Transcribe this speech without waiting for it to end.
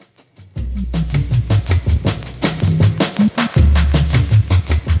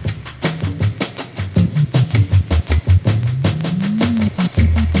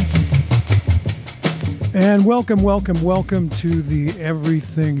And welcome to the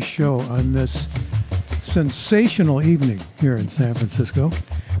Everything Show on this sensational evening here in San Francisco.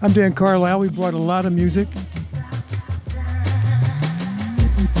 I'm Dan Carlisle. We brought a lot of music.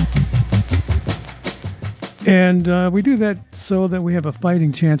 And we do that so that we have a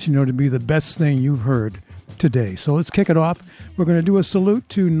fighting chance, to be the best thing you've heard today. So let's kick it off. We're going to do a salute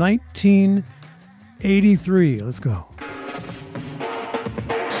to 1983. Let's go.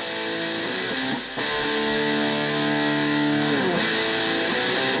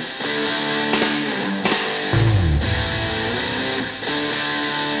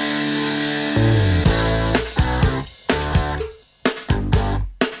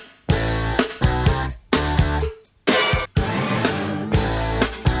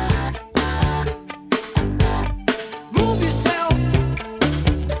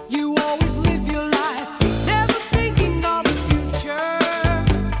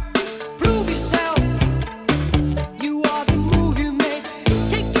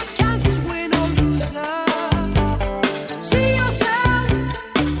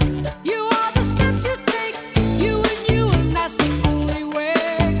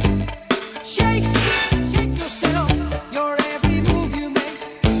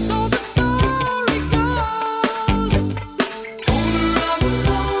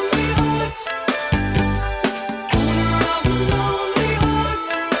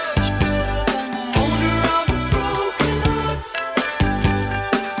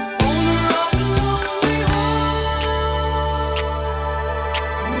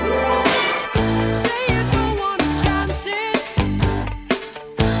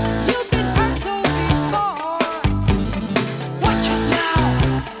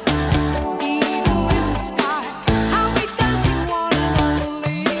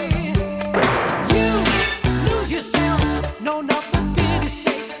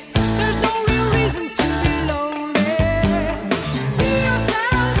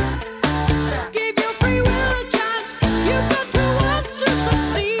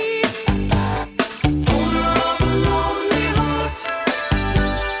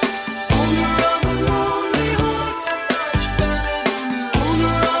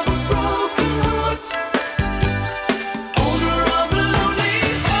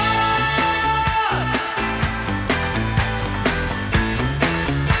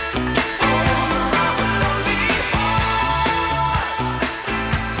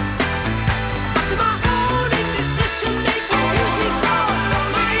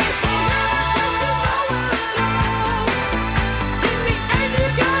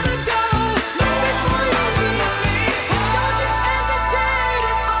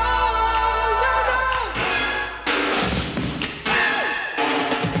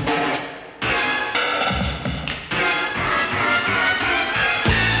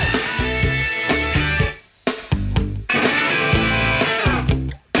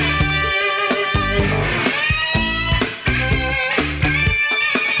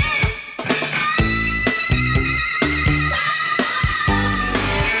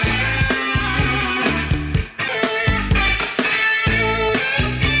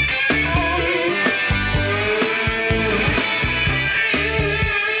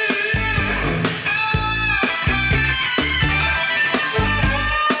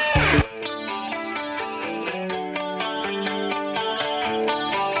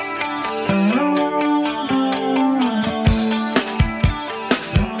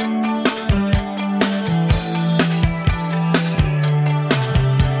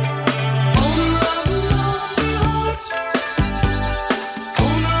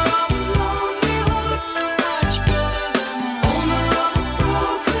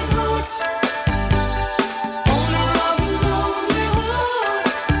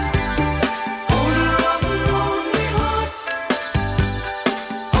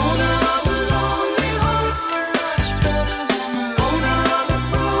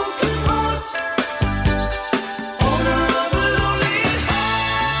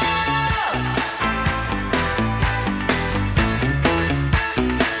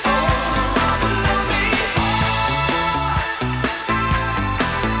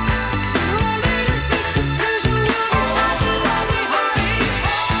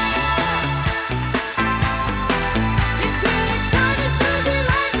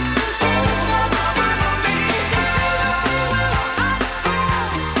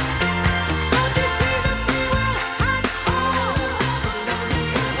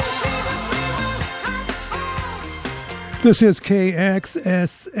 This is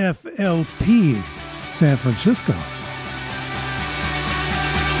KXSFLP, San Francisco.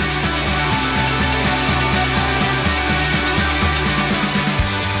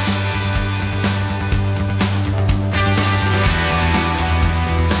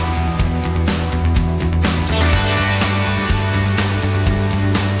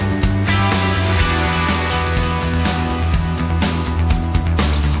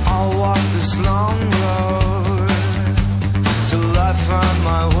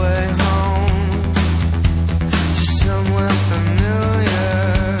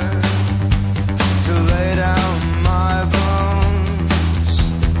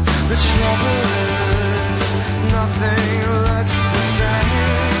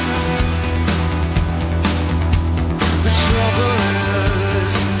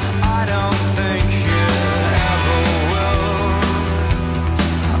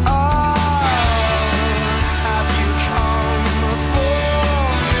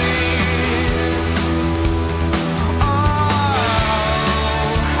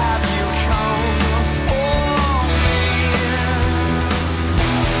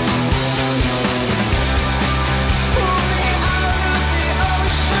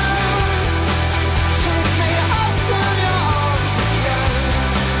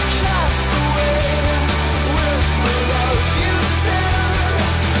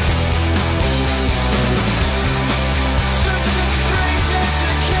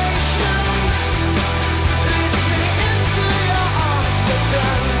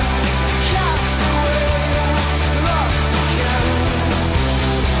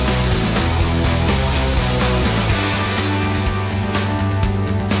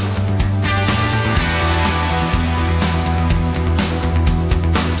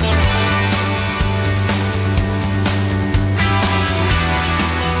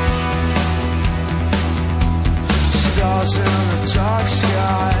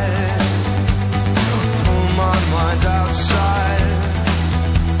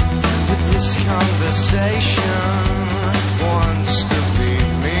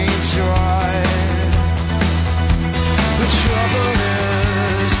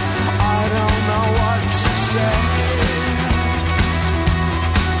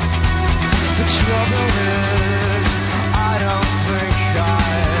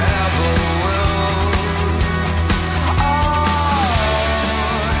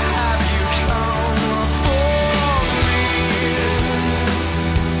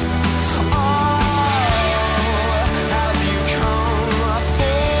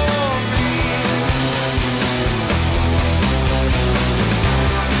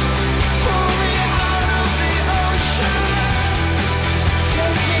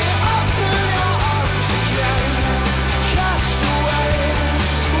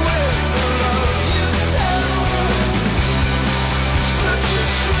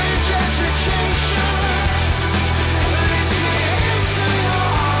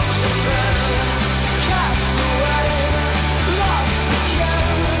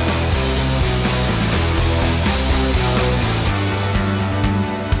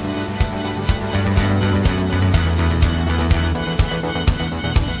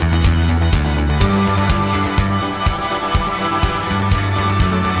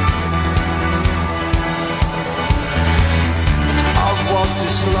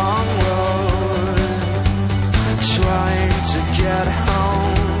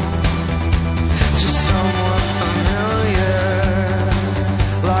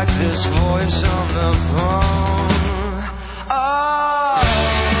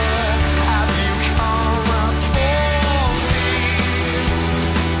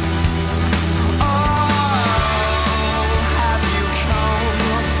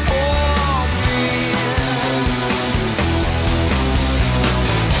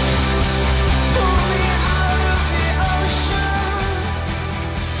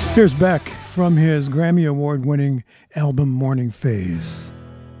 Here's Beck from his Grammy Award-winning album Morning Phase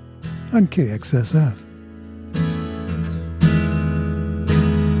on KXSF.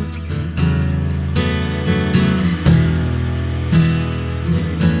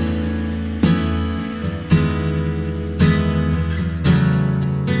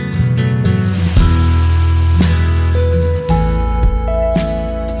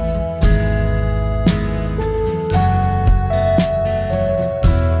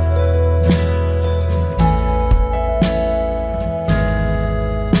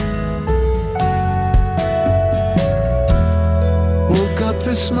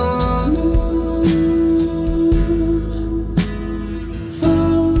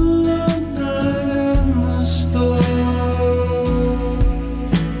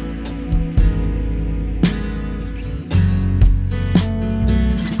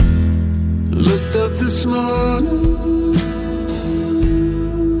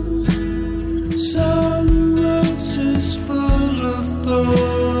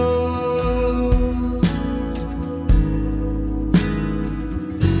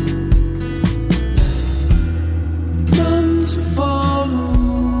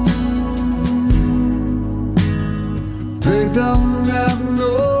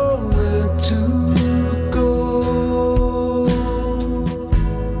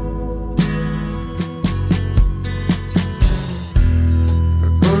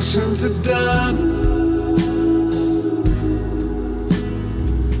 oceans are done.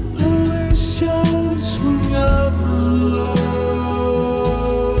 Always shines when you're alone.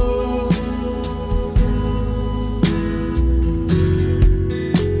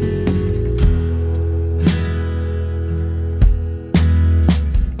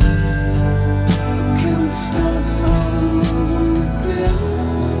 Can we start all over again?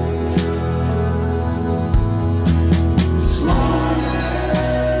 This morning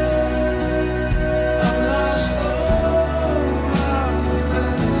I've lost all my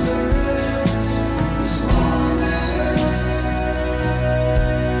defenses. This morning,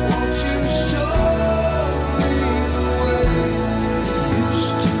 won't you show me the way it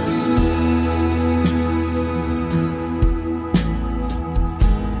used to be?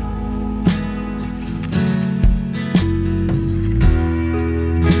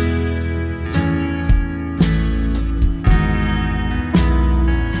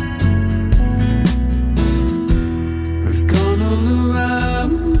 We've gone all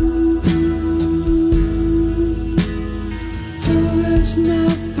around till there's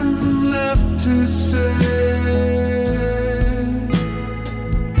nothing left to say.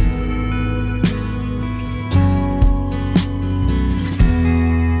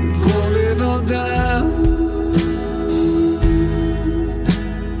 We've rolled it all down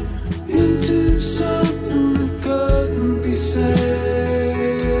into something that couldn't be said.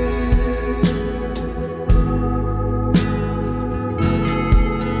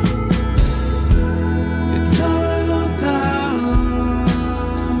 It tore it all down,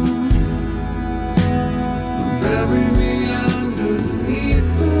 buried me underneath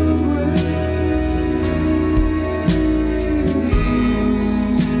the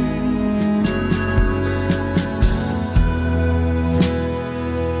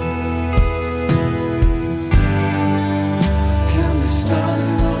Can we start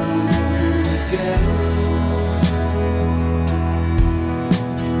it all over again?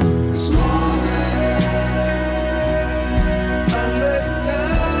 This morning I let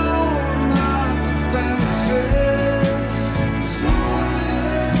down my defenses. This morning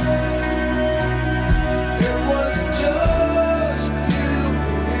it was just you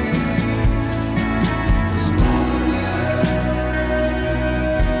and me. This morning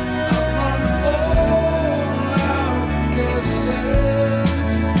I've run all out guesses.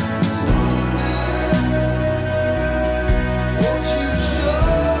 This morning, won't you show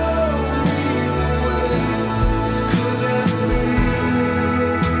me the way it could have been?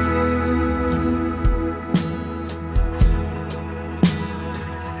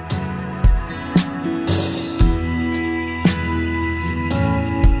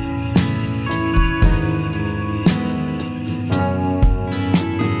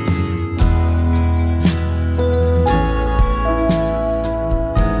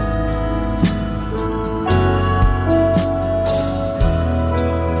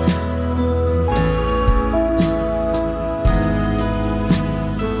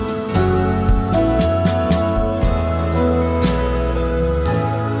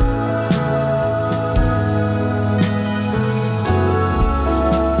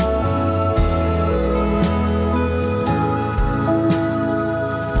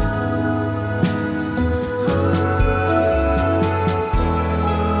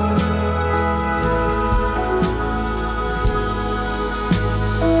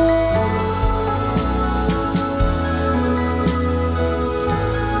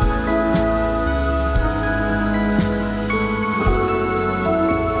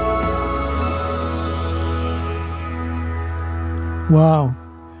 Wow,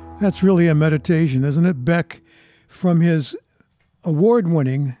 that's really a meditation, isn't it? Beck, from his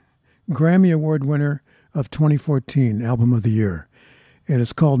award-winning, Grammy Award winner of 2014, Album of the Year. And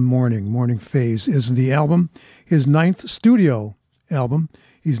it's called Morning. Morning Phase is the album, his 9th studio album.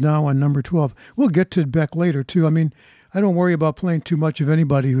 He's now on number 12. We'll get to Beck later, too. I mean, I don't worry about playing too much of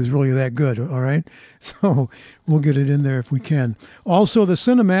anybody who's really that good, all right? So we'll get it in there if we can. Also, the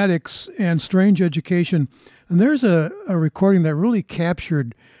Cinematics and Strange Education. And there's a recording that really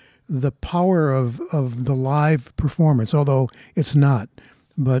captured the power of the live performance, although it's not.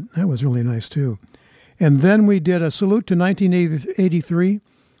 But that was really nice, too. And then we did a salute to 1983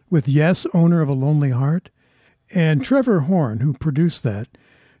 with Yes, Owner of a Lonely Heart. And Trevor Horn, who produced that,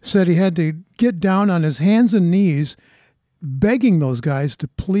 said he had to get down on his hands and knees begging those guys to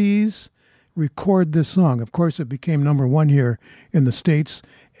please record this song. Of course, it became number one here in the States,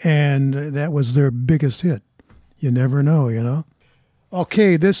 and that was their biggest hit. You never know, you know.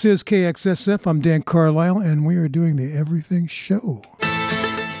 Okay, this is KXSF. I'm Dan Carlisle, and we are doing the Everything Show.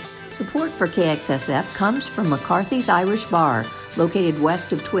 Support for KXSF comes from McCarthy's Irish Bar, located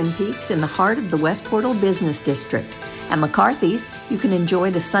west of Twin Peaks in the heart of the West Portal Business District. At McCarthy's, you can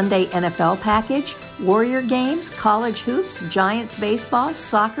enjoy the Sunday NFL package, Warrior games, college hoops, Giants baseball,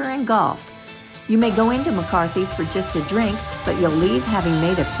 soccer, and golf. You may go into McCarthy's for just a drink, but you'll leave having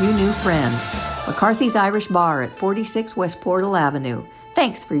made a few new friends. McCarthy's Irish Bar at 46 West Portal Avenue.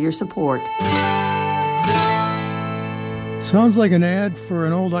 Thanks for your support. Sounds like an ad for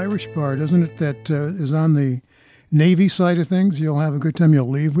an old Irish bar, doesn't it? That is on the Navy side of things. You'll have a good time. You'll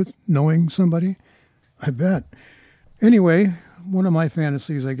leave with knowing somebody. I bet. Anyway, one of my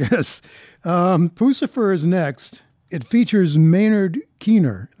fantasies, I guess. Pucifer is next. It features Maynard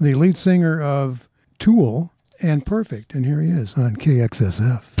Keener, the lead singer of Tool and Perfect. And here he is on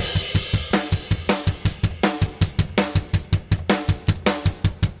KXSF.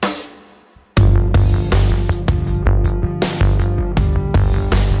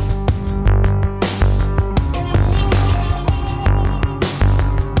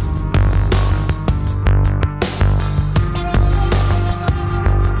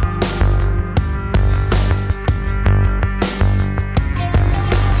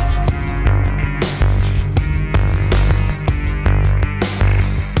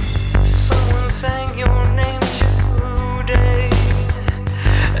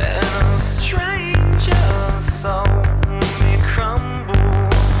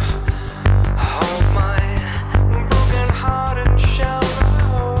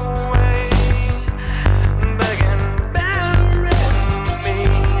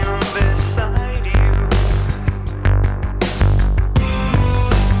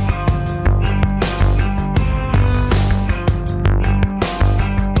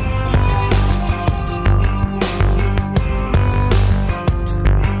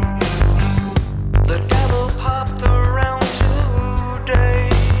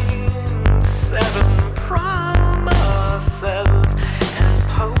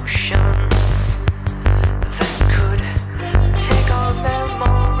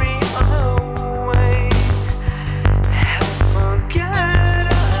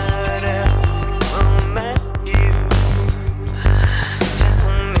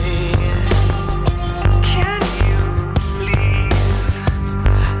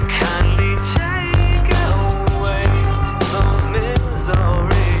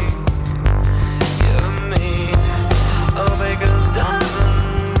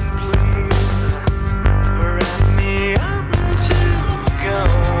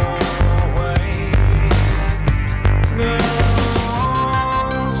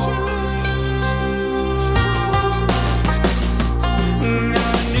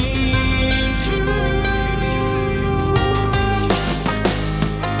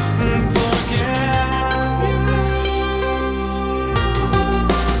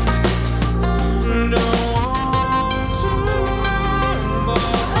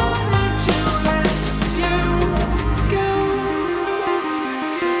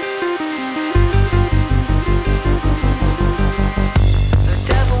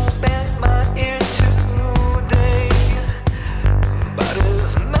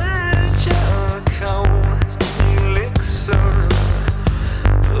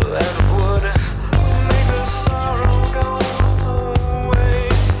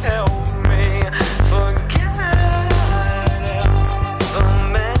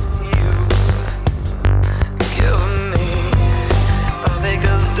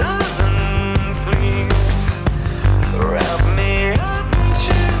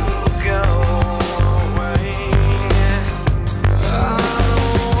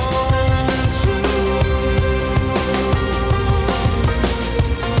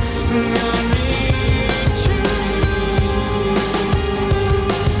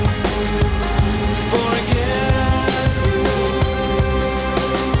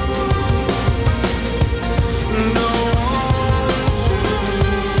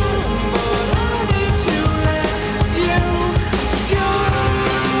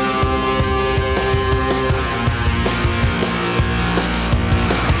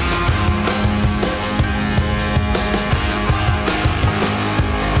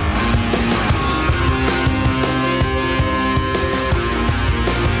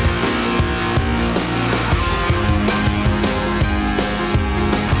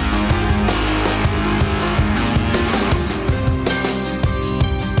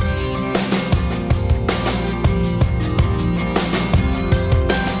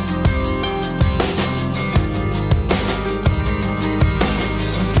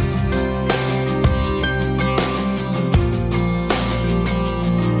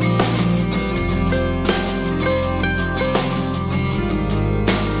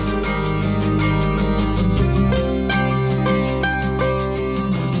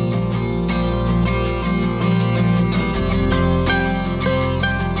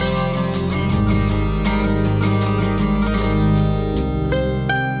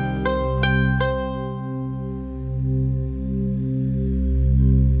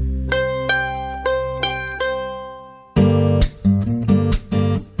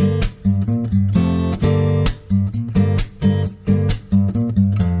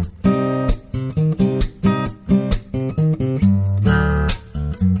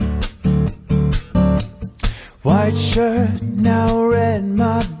 shirt now red,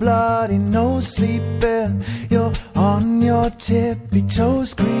 my bloody nose sleeping. You're on your tippy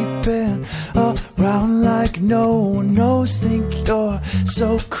toes creeping around like no one knows. Think you're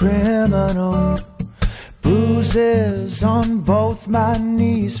so criminal. Bruises on both my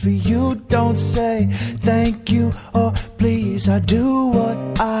knees for you. Don't say thank you or please. I do what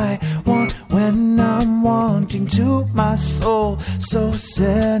I want when I'm wanting to. My soul so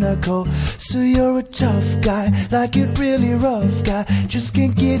cynical. So you're a tough guy, like it really rough guy. Just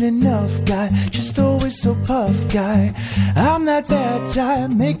can't get enough guy, just always so puff guy. I'm that bad guy,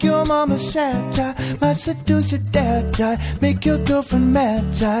 make your mama sad guy. Might seduce your dad guy, make your girlfriend mad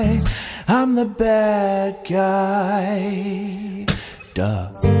guy. I'm the bad guy. Duh.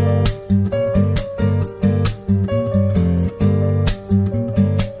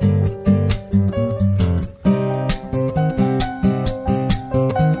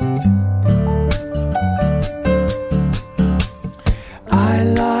 I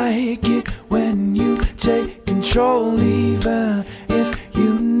like it when you take control, even if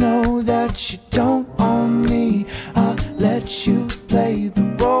you know that you don't own me. I'll let you play the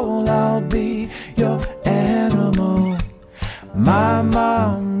role, I'll be your animal. My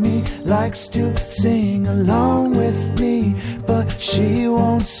mommy likes to sing along with me, but she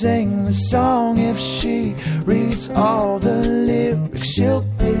won't sing the song. If she reads all the lyrics, she'll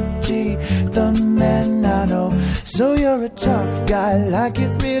pity the men I know. So you're a tough guy, like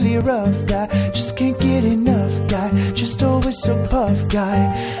it really rough guy. Just can't get enough guy, just always so puff guy.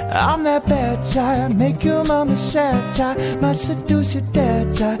 I'm that bad guy, make your mama sad guy. Might seduce your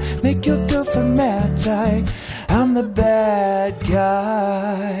dad guy, make your girlfriend mad guy. I'm the bad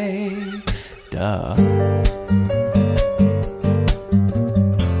guy. Duh.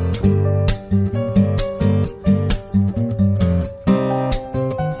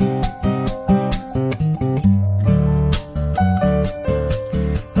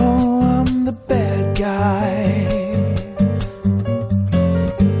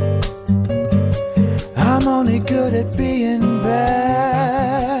 Good at being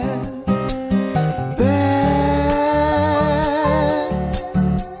bad, bad.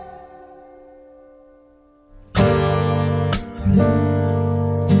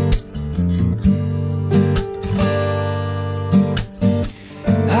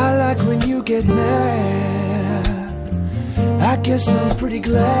 I like when you get mad. I guess I'm pretty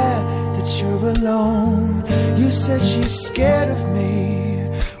glad that you're alone. You said she's scared of me.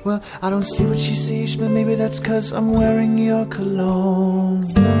 Well, I don't see what she sees, but maybe that's 'cause I'm wearing your cologne.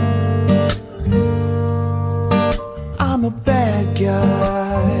 I'm a bad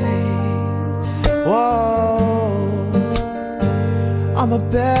guy. Whoa, I'm a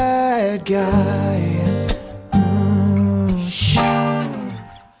bad guy.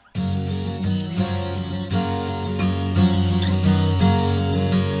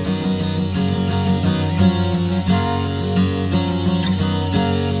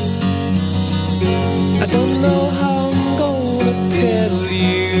 I don't know how I'm gonna tell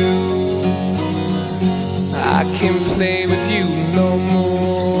you I can't play with you no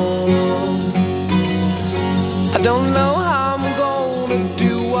more. I don't know how I'm gonna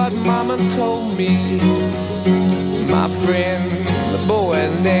do what mama told me. My friend, the boy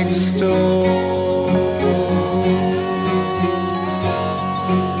next door.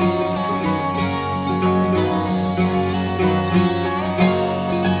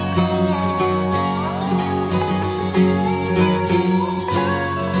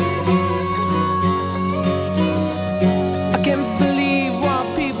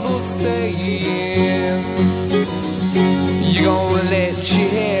 You're gonna let your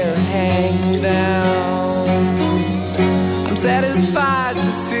hair hang down. I'm satisfied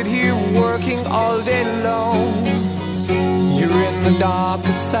to sit here working all day long. You're in the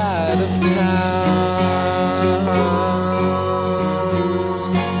darker side of town.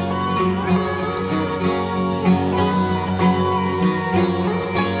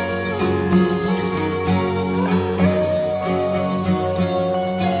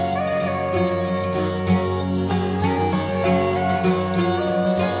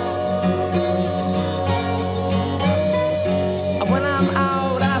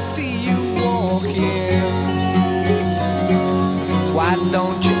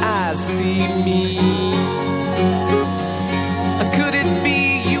 Don't your eyes see me? Could it be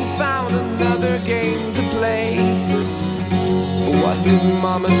you found another game to play? What did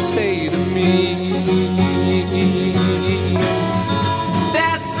mama say to me?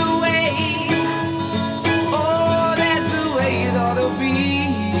 That's the way, oh, that's the way it ought to be.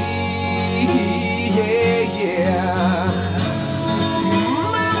 Yeah, yeah.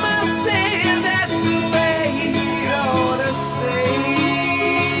 Mama said that's the way it ought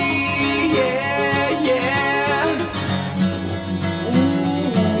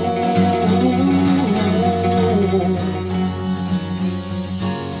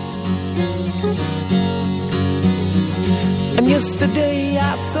Yesterday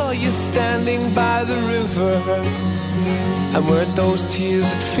I saw you standing by the river, and weren't those tears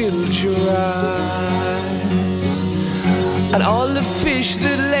that filled your eyes? And all the fish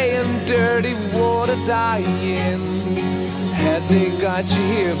that lay in dirty water dying, had they got you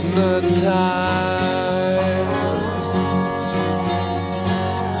hypnotized?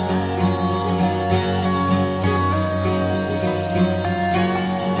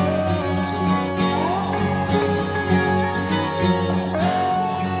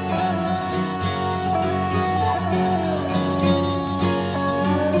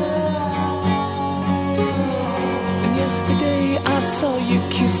 I saw you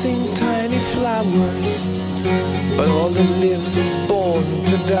kissing tiny flowers, but all that lives is born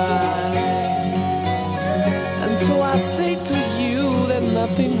to die. And so I say to you that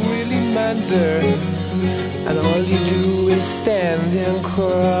nothing really matters, and all you do is stand and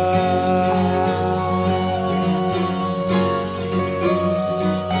cry.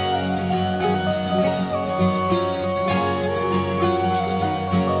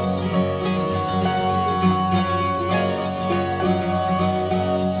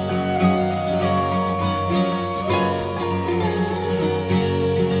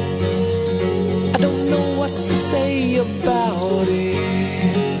 About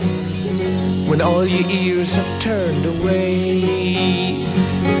it, when all your ears have turned away.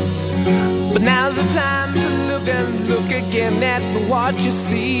 But now's the time to look and look again at what you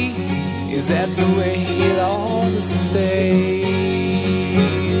see. Is that the way it ought to stay?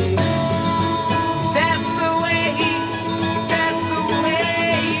 That's the way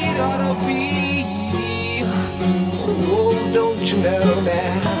it ought to be. Oh, don't you know now?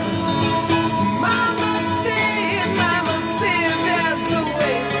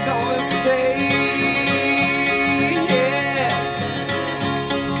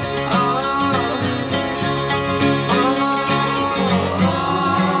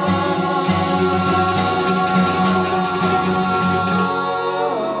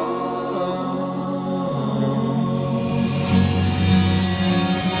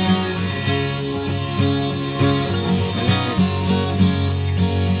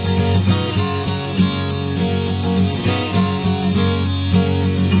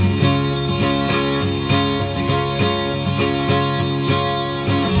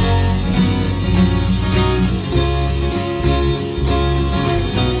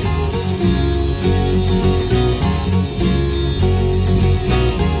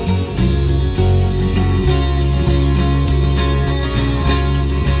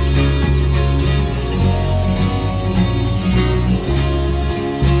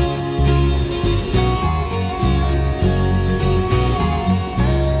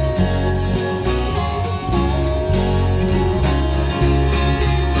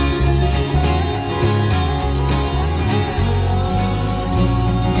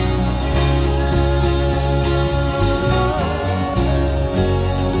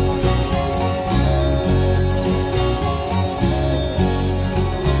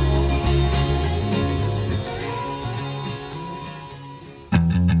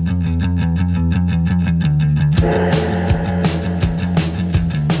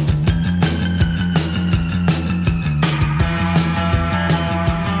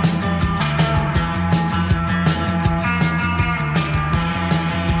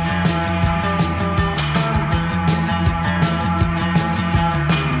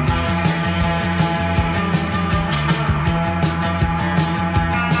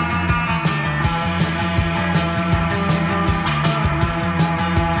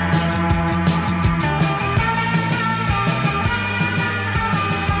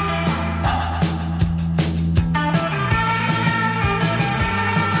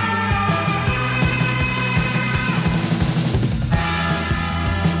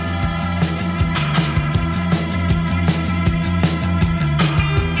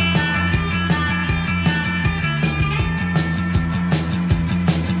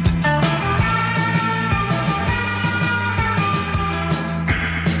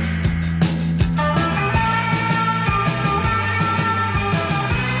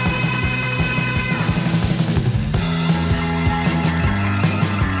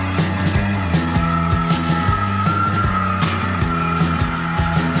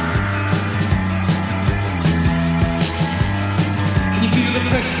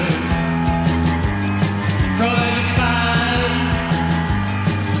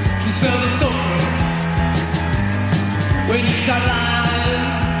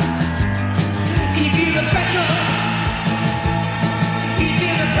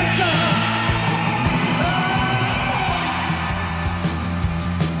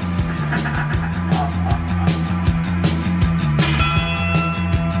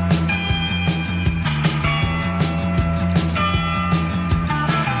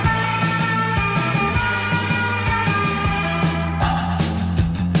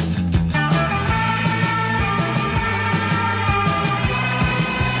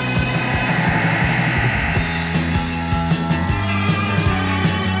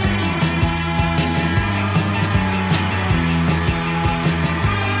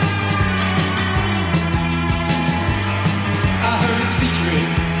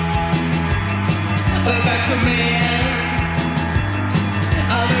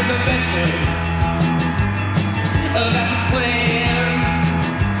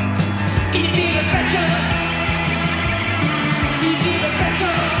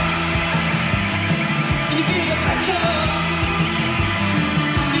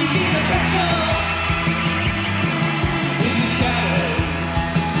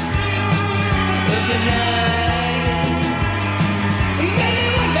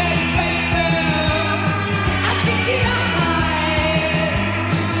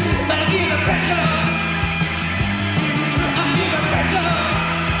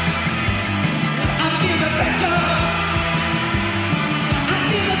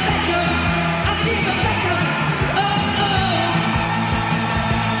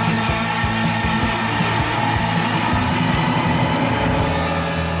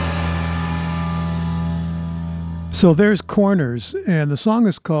 So there's Corners, and the song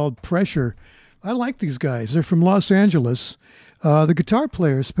is called Pressure. I like these guys. They're from Los Angeles. The guitar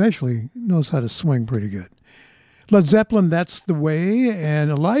player especially knows how to swing pretty good. Led Zeppelin, That's the Way,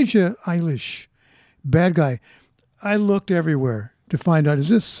 and Elijah Eilish, Bad Guy. I looked everywhere to find out, is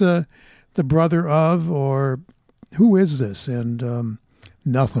this the brother of, or who is this? And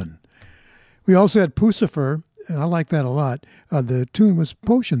nothing. We also had Pucifer, and I like that a lot. The tune was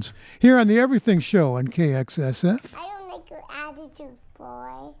Potions. Here on the Everything Show on KXSF. I don't like your attitude,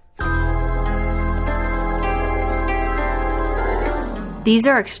 boy. These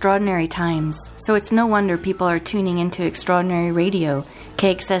are extraordinary times, so it's no wonder people are tuning into Extraordinary Radio,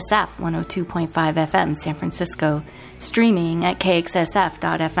 KXSF 102.5 FM San Francisco, streaming at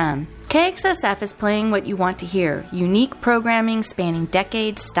kxsf.fm. KXSF is playing what you want to hear, unique programming spanning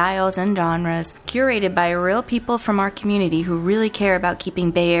decades, styles, and genres, curated by real people from our community who really care about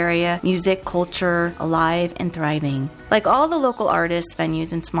keeping Bay Area music culture alive and thriving. Like all the local artists,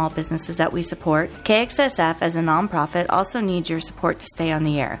 venues, and small businesses that we support, KXSF as a nonprofit also needs your support to stay on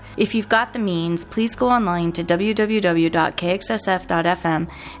the air. If you've got the means, please go online to www.kxsf.fm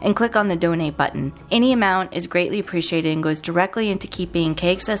and click on the donate button. Any amount is greatly appreciated and goes directly into keeping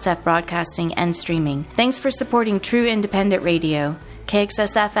KXSF broadcasting and streaming. Thanks for supporting true independent radio.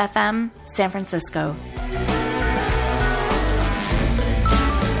 KXSF-FM, San Francisco.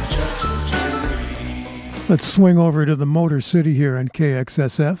 Let's swing over to the Motor City here on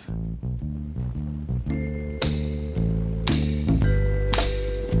KXSF.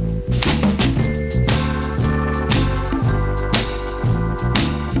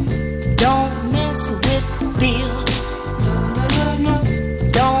 Don't mess with Bill. No.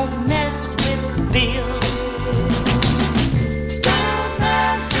 Don't mess with Bill. Don't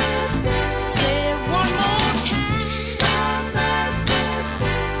mess with Bill. Say it one more time. Don't mess with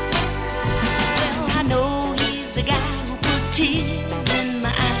Bill. Well, I know he's the guy who put tears in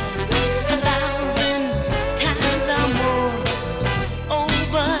my eyes 1,000 times or more. Oh,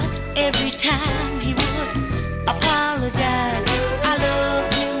 but every time he would apologize, I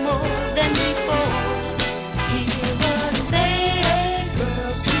loved him more than before. He would say, hey,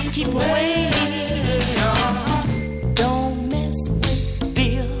 girls, keep away. Don't mess with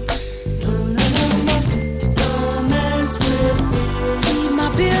Bill. No. Don't mess with Bill. Leave my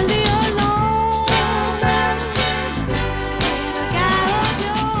Billy alone. Don't mess with Bill. He's a guy of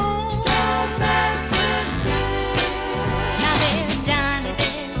yours. Don't mess with Bill. Now there's Johnny,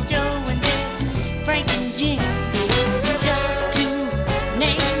 there's Joe, and there's Frank and Jim, just to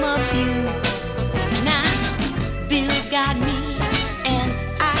name a few. Now Bill's got me and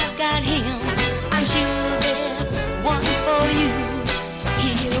I've got him. I'm sure there's one for you.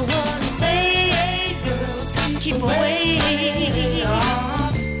 Hear what I say, hey, girls, keep away.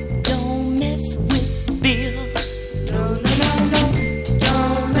 Don't mess with Bill. No.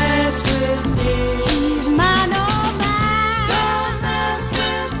 Don't mess with Bill. He's mine, oh mine. Don't mess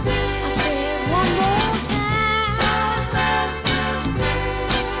with Bill. I said one more time. Don't mess with Bill.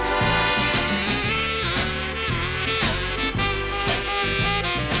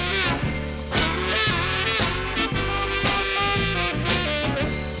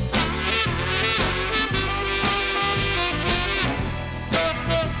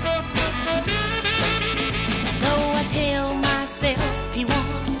 Though I tell myself he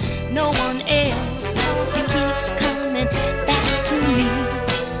wants no one else, 'cause he keeps coming back to me.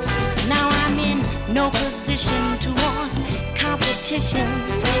 Now I'm in no position to want competition.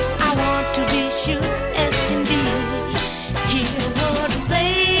 I want to be sure as can be. Hear what I say,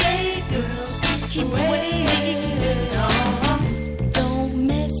 hey, girls, keep away. Don't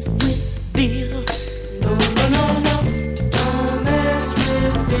mess with Bill. No. Don't mess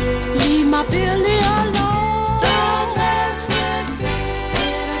with Bill. Leave my Billy alone. Don't mess with Bill.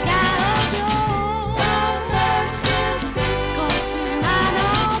 He's a guy of yours. Don't mess with Bill. 'Cause he's mine,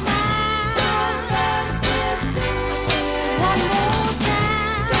 oh mine. Don't mess with Bill. I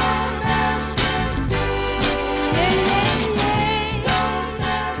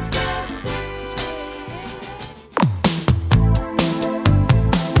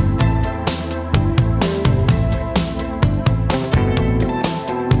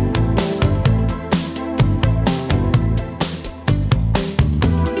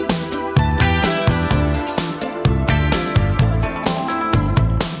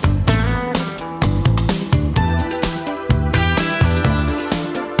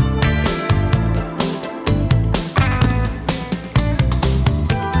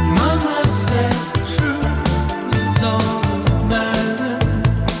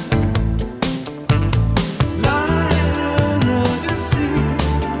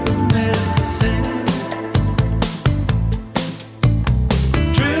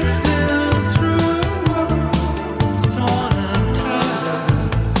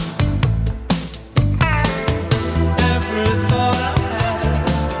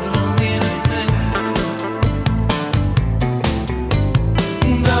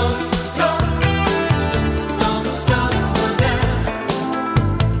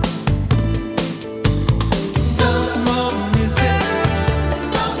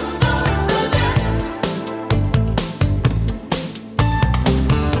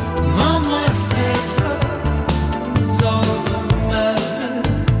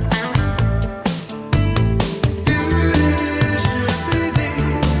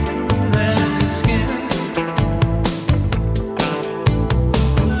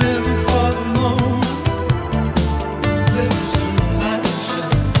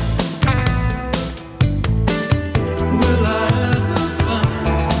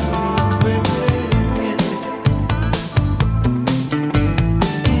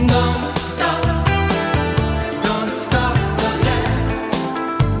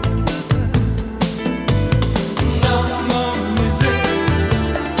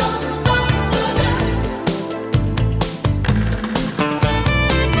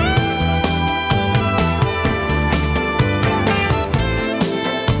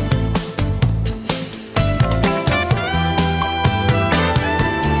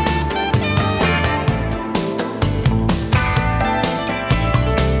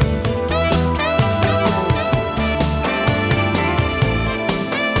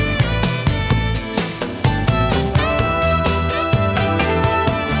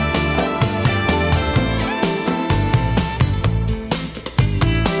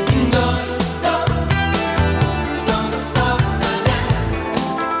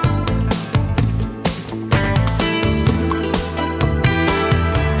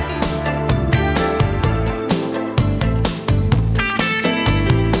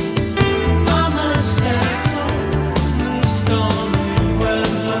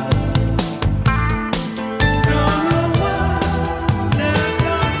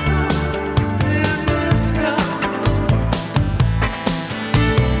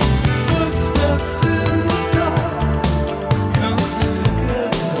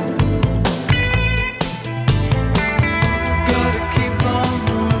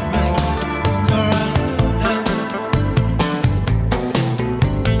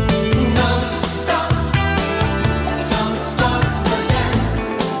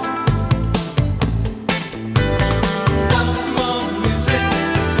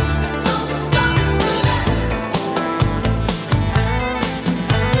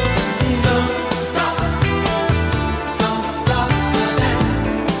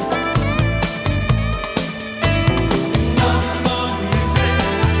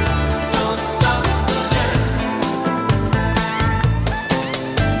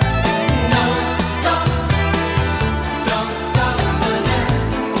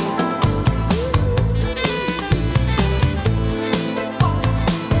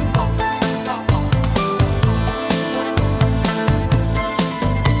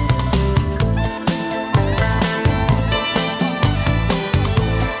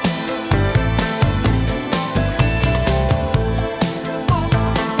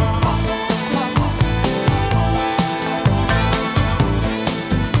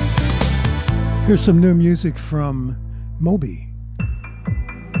Here's some new music from Moby.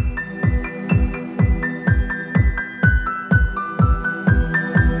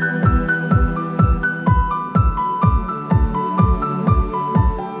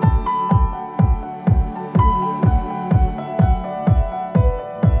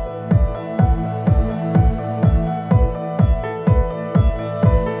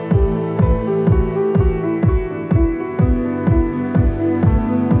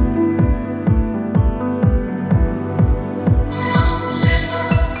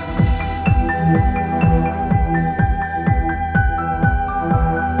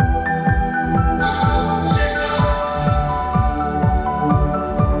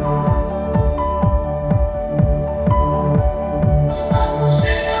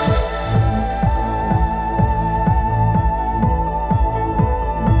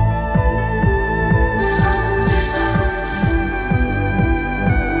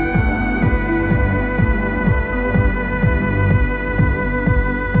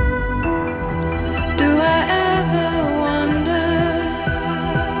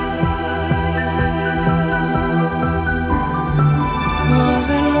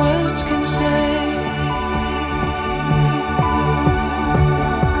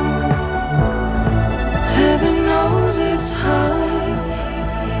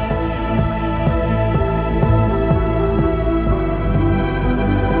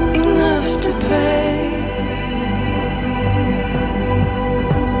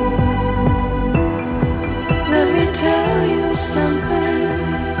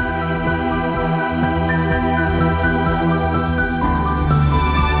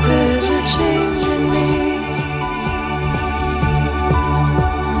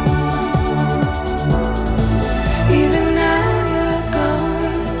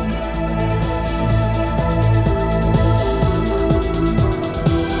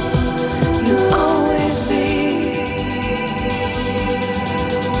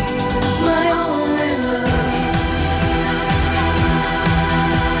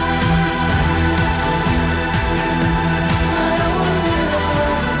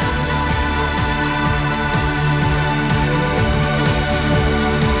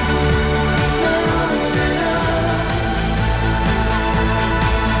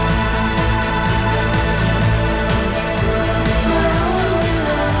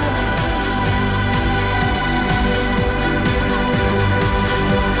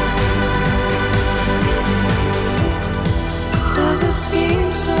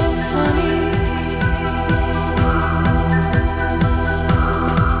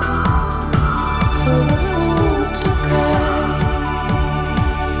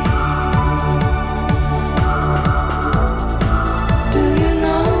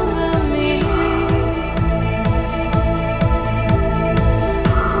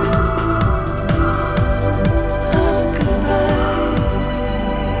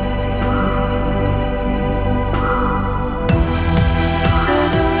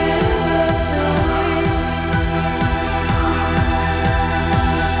 There's a river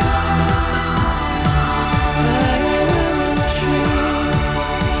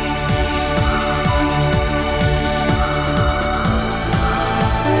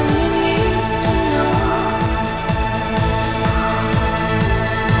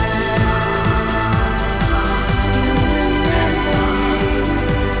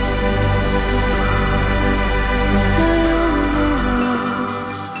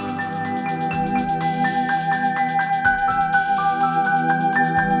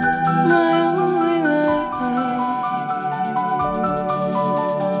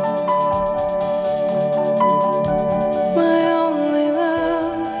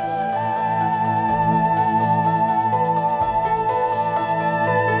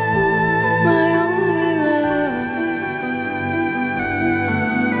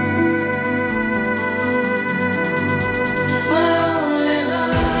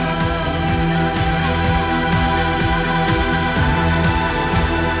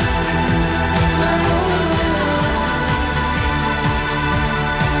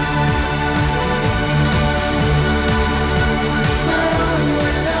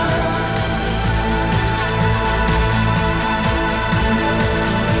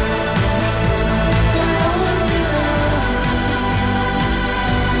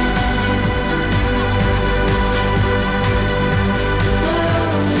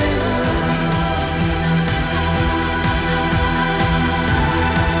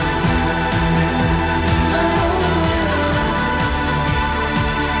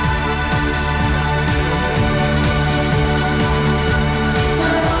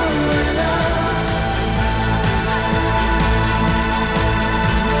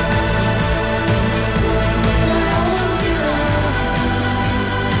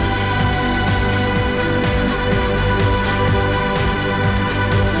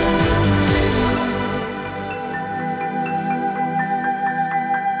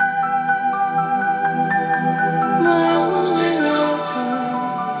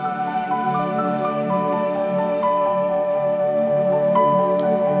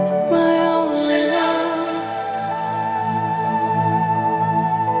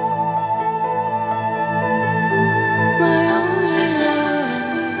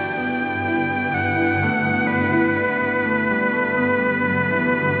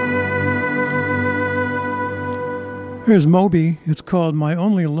Here's Moby. It's called My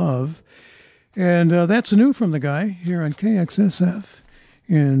Only Love. And that's new from the guy here on KXSF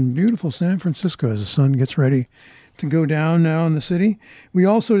in beautiful San Francisco as the sun gets ready to go down now in the city. We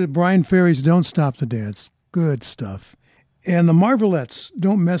also did Brian Ferry's Don't Stop the Dance. Good stuff. And the Marvelettes,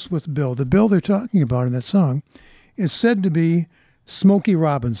 Don't Mess with Bill. The Bill they're talking about in that song is said to be Smokey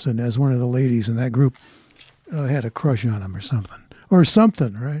Robinson, as one of the ladies in that group had a crush on him or something. Or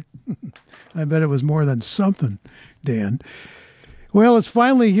something, right? I bet it was more than something, Dan. Well, it's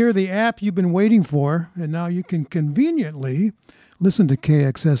finally here, the app you've been waiting for, and now you can conveniently listen to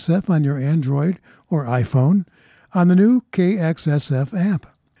KXSF on your Android or iPhone on the new KXSF app.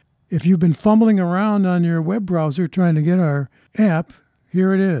 If you've been fumbling around on your web browser trying to get our app,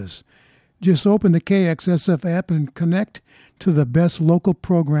 here it is. Just open the KXSF app and connect to the best local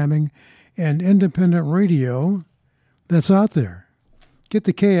programming and independent radio that's out there. Get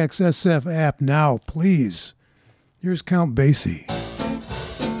the KXSF app now, please. Here's Count Basie.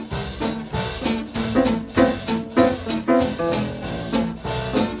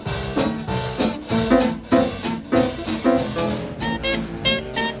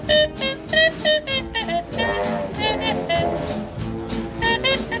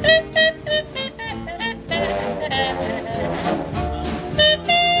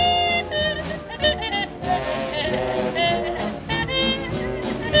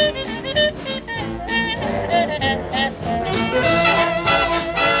 Thank you.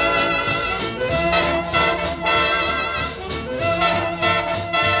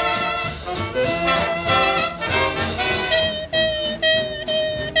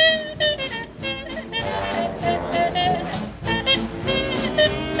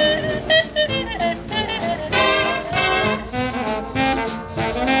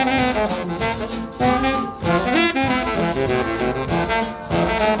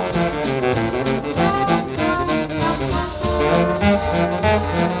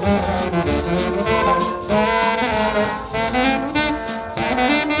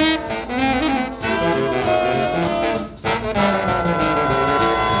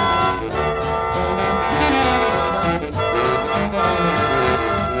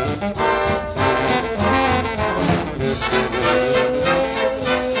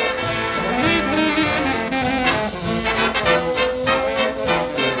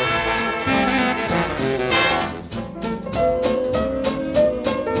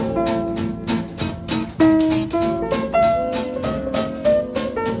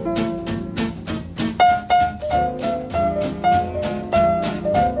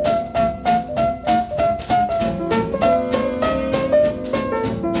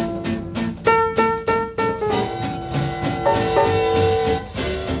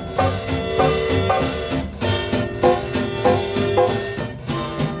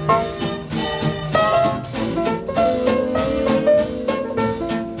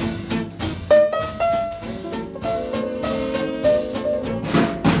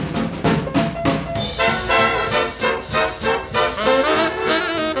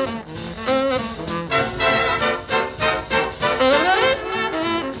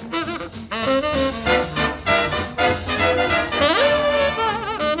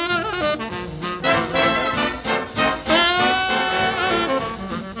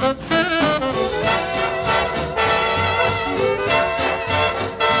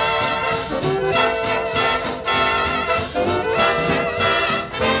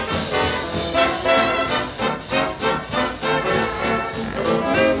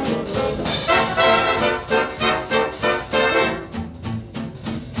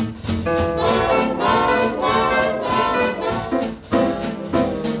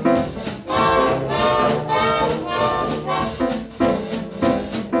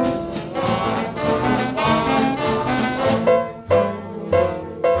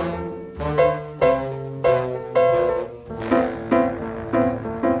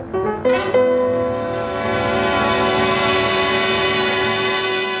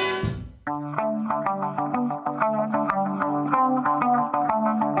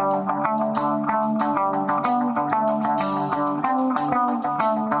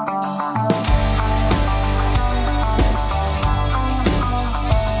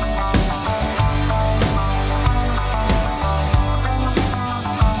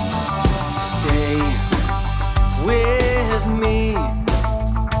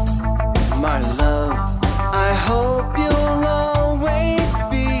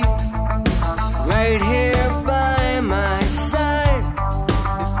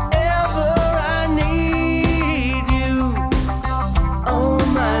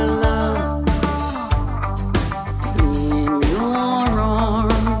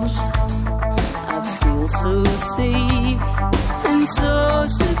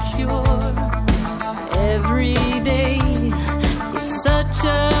 such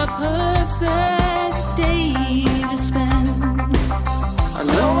a perfect day to spend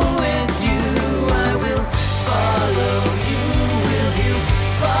alone with you. I will follow you. Will you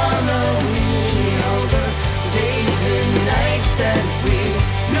follow me? All the days and nights that we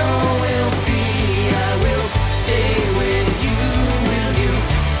know will be. I will stay with you. Will you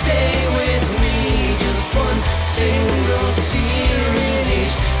stay with me? Just one single tear in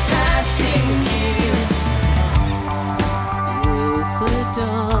each passing year. With the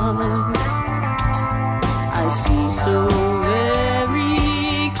dawn, I see so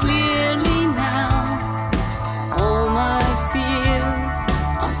very clearly now. All my fears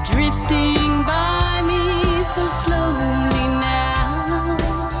are drifting by me so slowly now,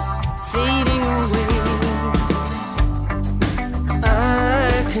 fading away. I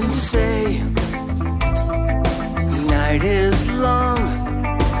can say night is long,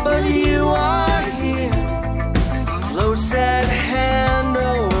 but you are here, close at hand.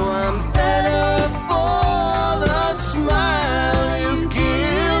 Oh, I'm better for the smile you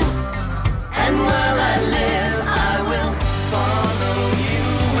give. And while I live, I will follow you.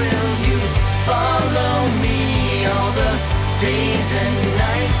 Will you follow me? All the days and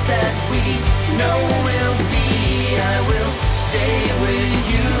nights that we know will be. I will stay with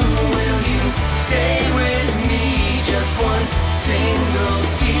you. Will you stay with me? Just one single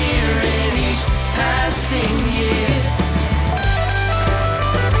tear in each passing year.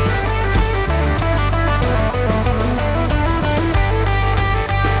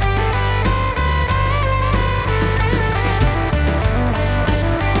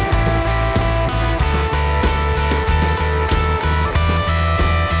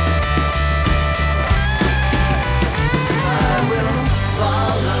 I will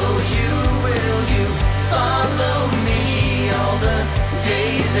follow you. Will you follow me? All the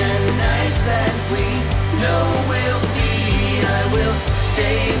days and nights that we know will be. I will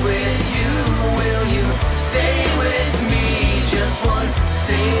stay with you. Will you stay with me? Just one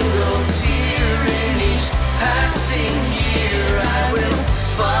single tear in each passing year. I will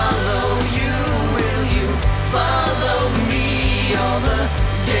follow you. Will you follow me? All the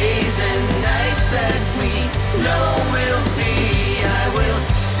days and nights that we know will be. I will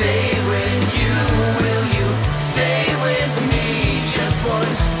stay with you. Will you stay with me? Just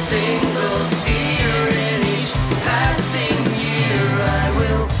one single tear in each passing year. I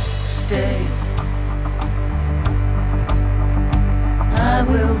will stay. I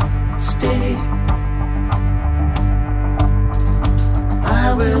will stay.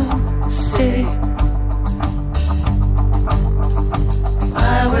 I will stay.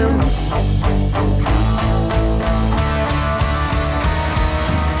 I will.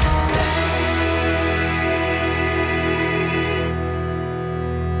 Stay.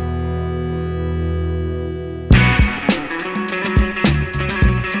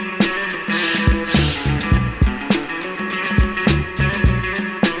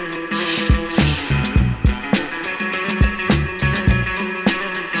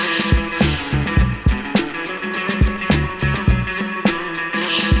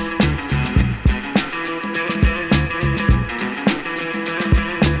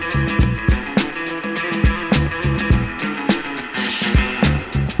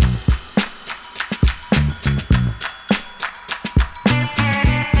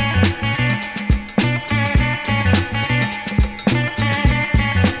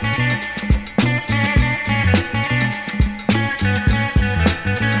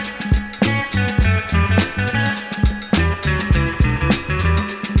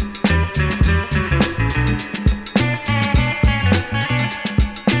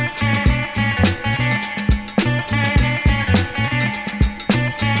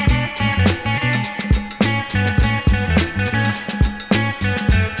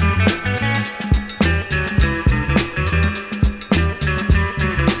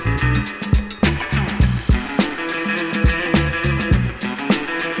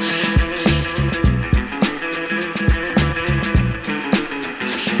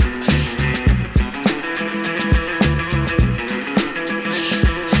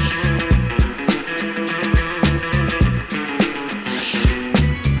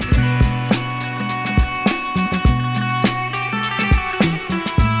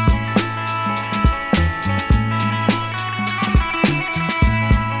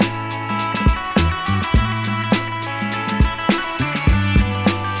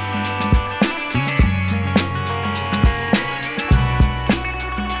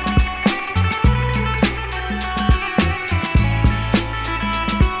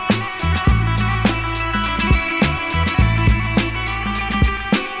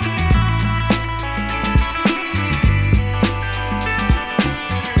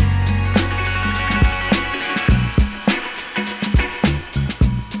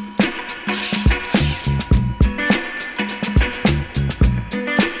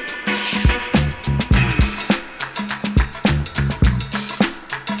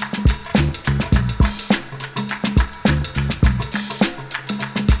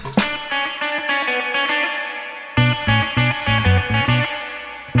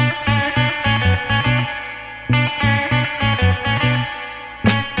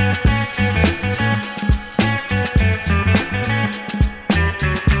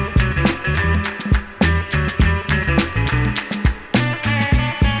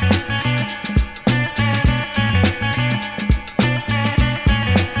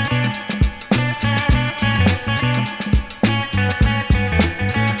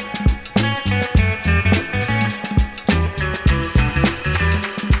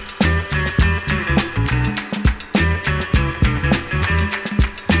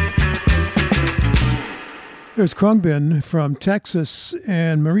 There's Krungbin from Texas,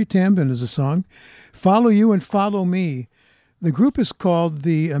 and Marie Tambin is a song. Follow You and Follow Me. The group is called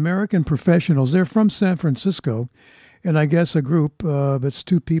the American Professionals. They're from San Francisco, and I guess a group that's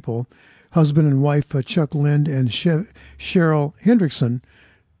two people, husband and wife, Chuck Lind and Cheryl Hendrickson.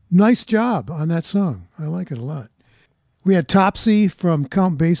 Nice job on that song. I like it a lot. We had Topsy from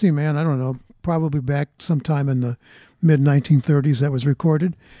Count Basie, man, I don't know, probably back sometime in the mid-1930s that was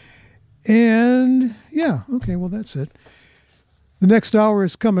recorded. And yeah, okay, well, that's it. The next hour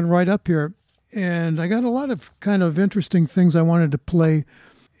is coming right up here, and I got a lot of kind of interesting things I wanted to play.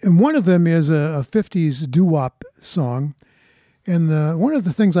 And one of them is a 50s doo-wop song. And one of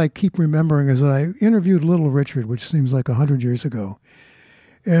the things I keep remembering is that I interviewed Little Richard, which seems like 100 years ago.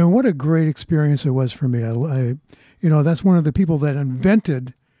 And what a great experience it was for me. That's one of the people that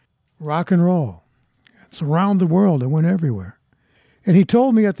invented rock and roll. It's around the world. It went everywhere. And he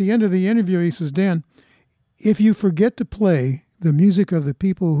told me at the end of the interview, he says, Dan, if you forget to play the music of the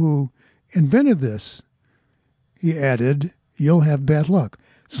people who invented this, he added, you'll have bad luck.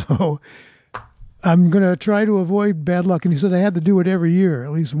 So I'm going to try to avoid bad luck. And he said I had to do it every year,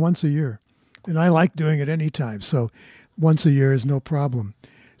 at least once a year. And I like doing it anytime. So once a year is no problem.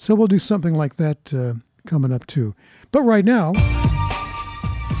 So we'll do something like that coming up too. But right now...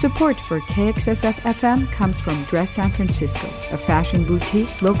 Support for KXSF-FM comes from Dress San Francisco, a fashion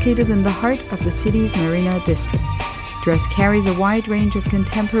boutique located in the heart of the city's Marina District. Dress carries a wide range of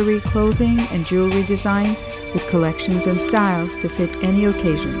contemporary clothing and jewelry designs with collections and styles to fit any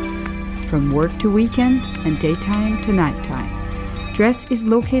occasion, from work to weekend and daytime to nighttime. Dress is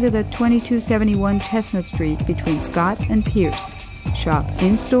located at 2271 Chestnut Street between Scott and Pierce. Shop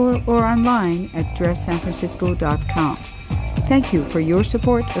in-store or online at dresssanfrancisco.com. Thank you for your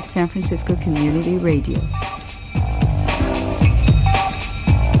support of San Francisco Community Radio.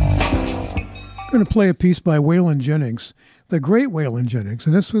 I'm going to play a piece by Waylon Jennings, the great Waylon Jennings,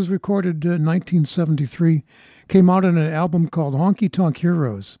 and this was recorded in 1973, came out in an album called Honky Tonk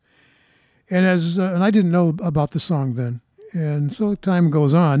Heroes. And I didn't know about the song then, and so time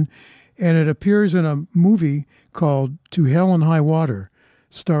goes on, and it appears in a movie called To Hell and High Water,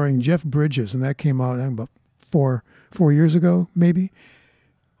 starring Jeff Bridges, and that came out about four years ago, maybe.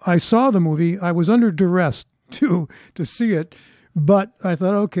 I saw the movie. I was under duress to see it, but I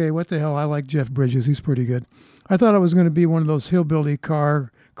thought, okay, what the hell? I like Jeff Bridges. He's pretty good. I thought it was going to be one of those hillbilly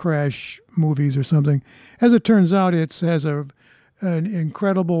car crash movies or something. As it turns out, it has an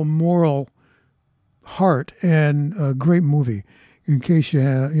incredible moral heart and a great movie. In case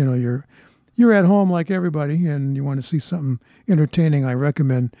you're at home like everybody and you want to see something entertaining, I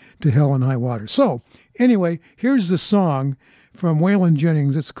recommend To Hell and High Water. So anyway, here's the song from Waylon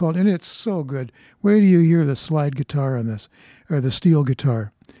Jennings. It's called, and it's so good. Wait till you hear the slide guitar on this, or the steel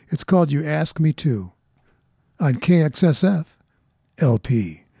guitar. It's called You Ask Me To on KXSF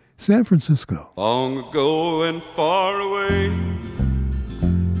LP, San Francisco. Long ago and far away,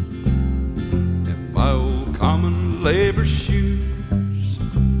 in my old common labor shoes,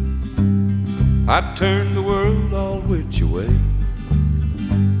 I turned the world all which way,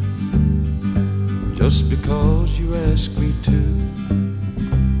 just because you asked me to.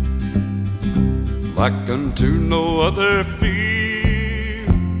 Like unto no other feel,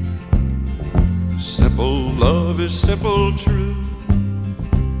 simple love is simple truth.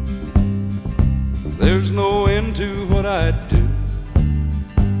 There's no end to what I'd do,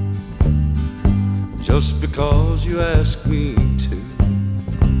 just because you asked me to.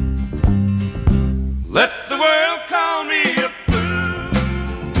 Let the world call me a fool,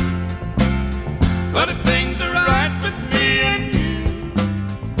 but if things are right with me and you,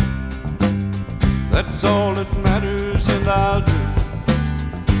 that's all that matters, and I'll do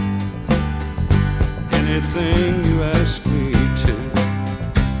anything you ask me to.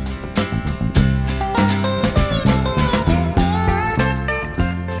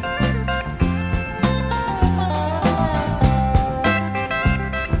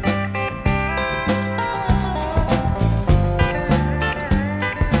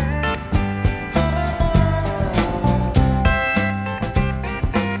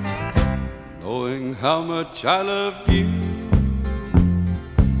 How much I love you,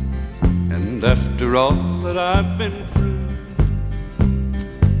 and after all that I've been through,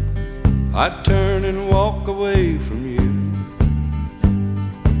 I'd turn and walk away from you,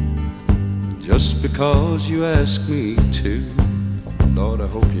 just because you asked me to. Lord, I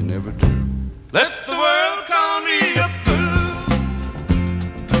hope you never do. Let the world call me a fool,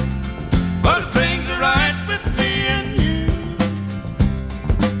 but if things are right with me and you,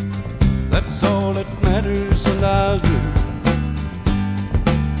 that's all that matters, and I'll do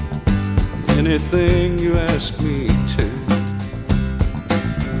anything you ask me to.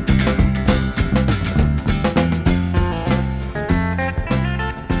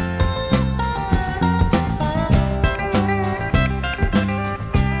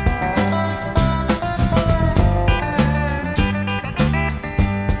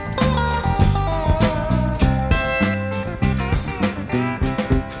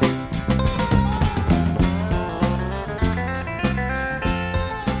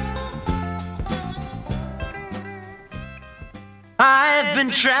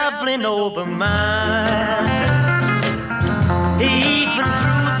 Traveling over miles, even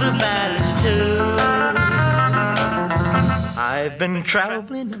through the valleys too. I've been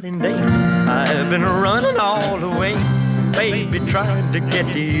traveling night and day, I've been running all the way, baby, trying to get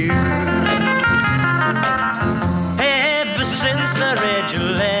to you. Ever since I read your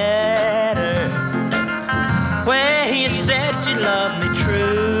letter, where you said you loved me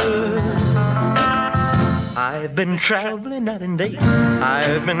true, I've been traveling night and day,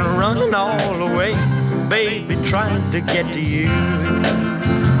 I've been running all the way, baby, trying to get to you.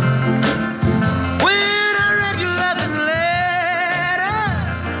 When I read your loving letter,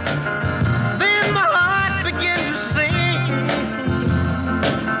 then my heart began to sing.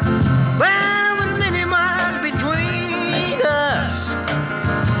 There were many miles between us,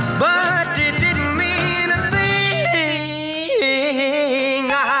 but it didn't mean a thing.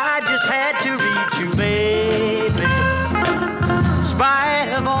 I just had to reach you, baby, in spite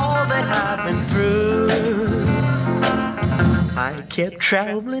of all that I've been through. I kept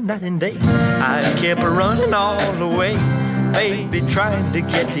traveling night and day, I kept running all the way, baby, trying to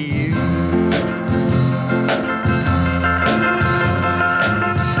get to you.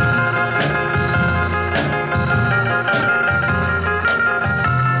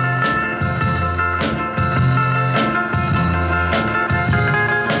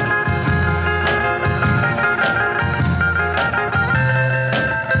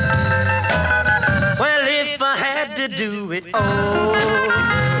 Do it over,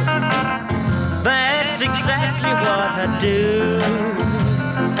 that's exactly what I do.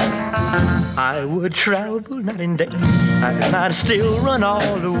 I would travel night and day, and I'd still run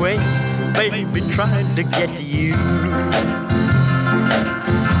all the way, baby, trying to get to you.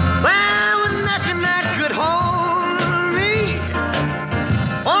 There was nothing that could hold me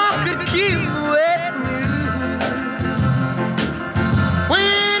or could keep with me.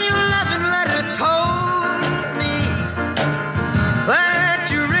 When your loving letter told that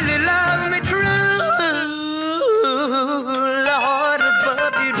you really love me true, Lord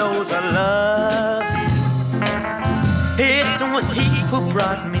above, you knows I love you. It was He who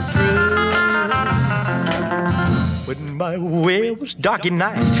brought me through. When my way was dark at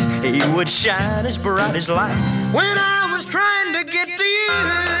night, He would shine as bright as light when I was trying to get to you.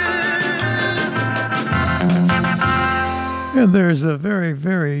 And there's a very,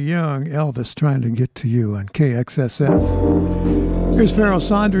 very young Elvis trying to get to you on KXSF. Here's Pharoah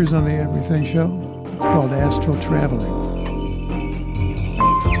Sanders on the Everything Show. It's called Astral Traveling.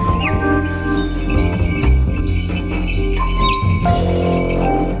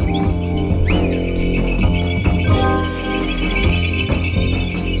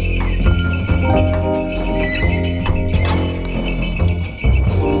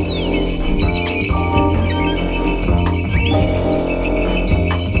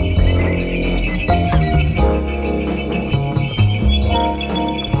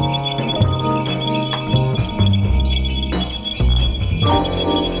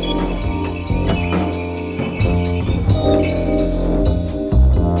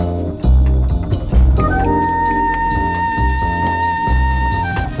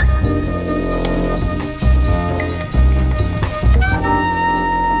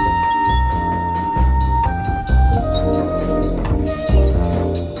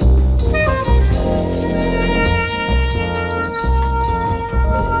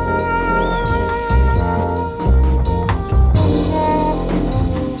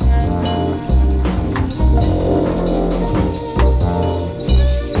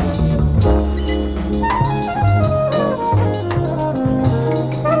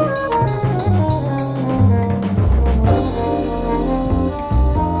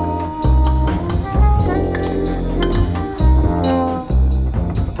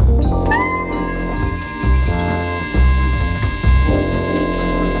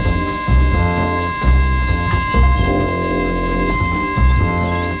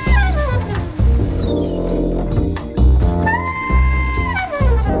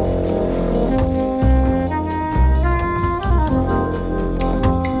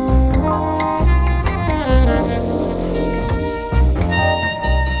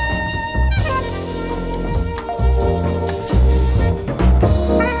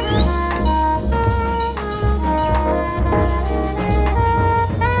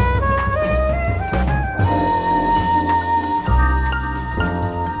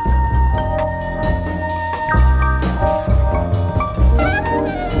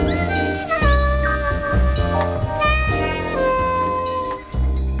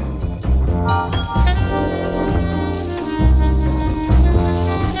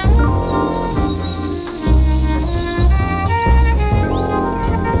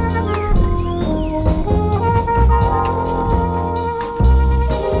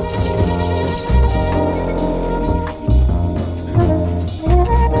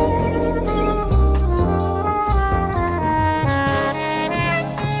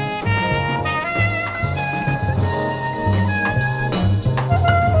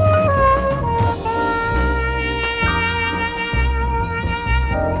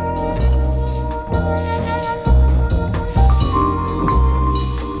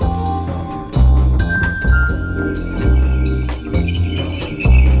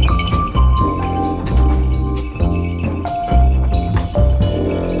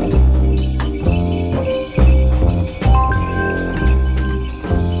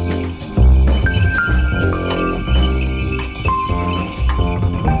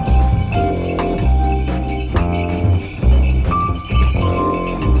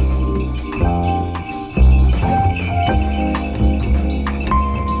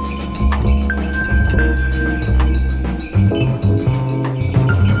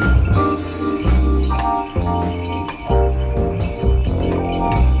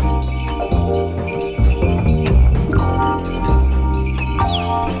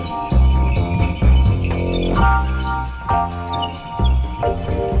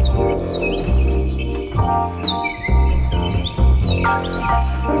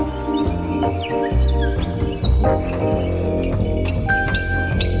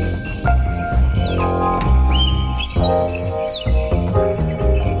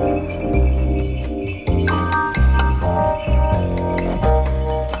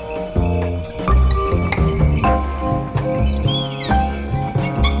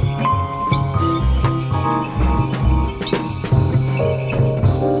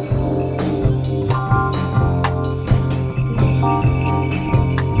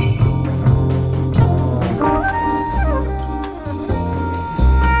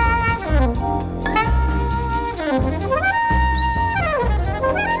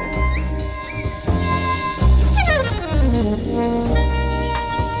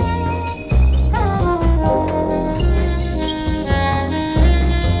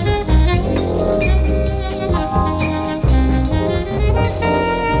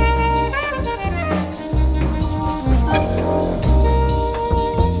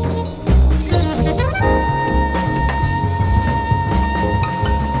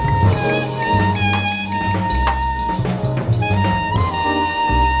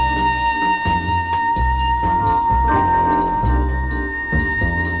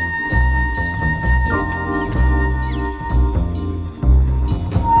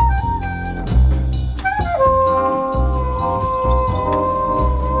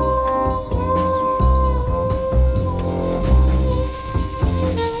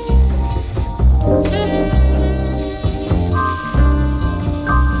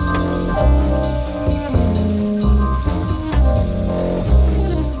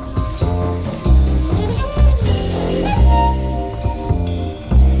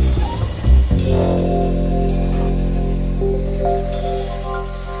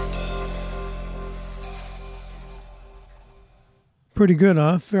 Pretty good,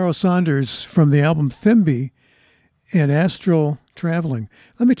 huh? Pharoah Sanders from the album Thimby and Astral Traveling.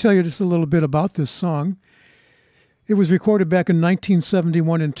 Let me tell you just a little bit about this song. It was recorded back in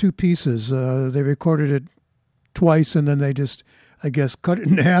 1971 in two pieces. They recorded it twice, and then they just, I guess, cut it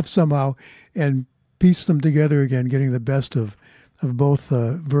in half somehow and pieced them together again, getting the best of both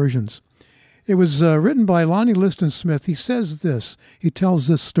versions. It was written by Lonnie Liston Smith. He says this, he tells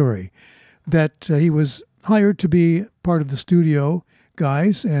this story, that he was hired to be part of the studio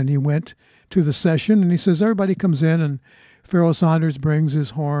guys, and he went to the session, and he says everybody comes in, and Pharoah Sanders brings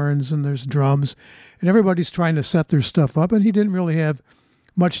his horns, and there's drums, and everybody's trying to set their stuff up, and he didn't really have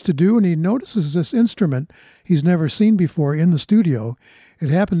much to do, and he notices this instrument he's never seen before in the studio. It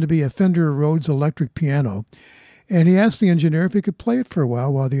happened to be a Fender Rhodes electric piano, and he asked the engineer if he could play it for a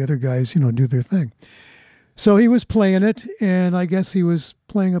while the other guys, do their thing. So he was playing it, and I guess he was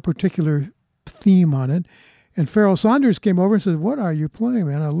playing a particular theme on it, and Pharoah Sanders came over and said, "What are you playing,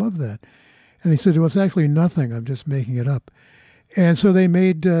 man? I love that." And he said, "Well, it's actually nothing. I'm just making it up." And so they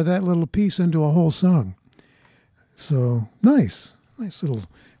made that little piece into a whole song. So nice little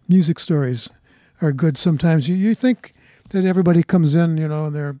music stories are good sometimes. You think that everybody comes in,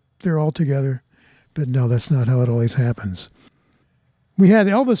 and they're all together, but no, that's not how it always happens. We had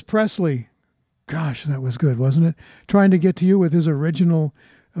Elvis Presley. Gosh, that was good, wasn't it? Trying to Get to You with his original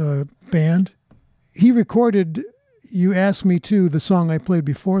band. He recorded You Ask Me To, the song I played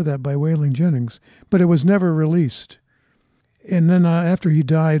before that by Waylon Jennings, but it was never released. And then after he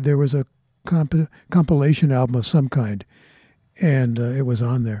died, there was a compilation album of some kind, and it was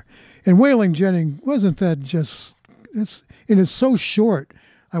on there. And Waylon Jennings, wasn't that just, it is so short.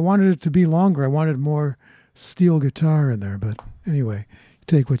 I wanted it to be longer. I wanted more steel guitar in there, but anyway,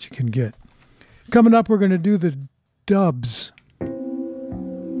 take what you can get. Coming up, we're going to do the dubs.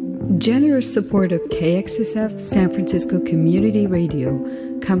 Generous support of KXSF San Francisco Community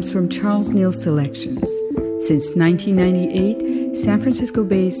Radio comes from Charles Neal Selections. Since 1998, San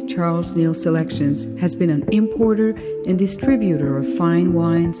Francisco-based Charles Neal Selections has been an importer and distributor of fine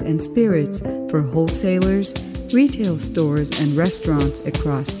wines and spirits for wholesalers, retail stores, and restaurants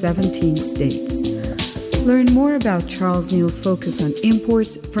across 17 states. Learn more about Charles Neal's focus on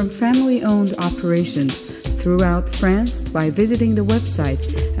imports from family-owned operations throughout France by visiting the website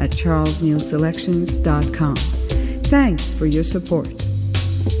at charlesnealselections.com. Thanks for your support.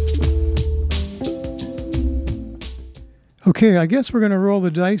 Okay, I guess we're going to roll the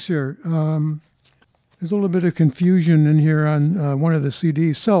dice here. There's a little bit of confusion in here on one of the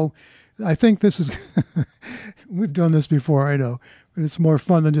CDs. So I think this is, we've done this before, I know, but it's more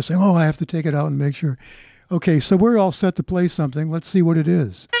fun than just saying, I have to take it out and make sure. Okay, so we're all set to play something. Let's see what it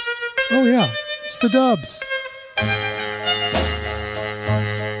is. Oh, yeah, it's the dubs.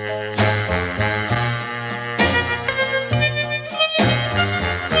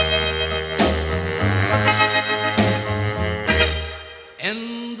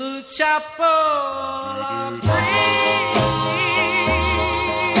 chapel of dreams.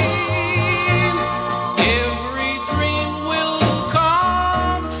 Every dream will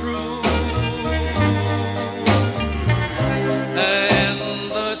come true. And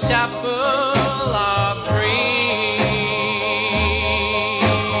the chapel of dreams,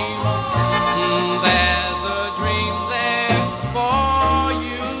 there's a dream there for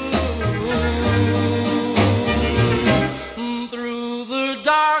you. Through the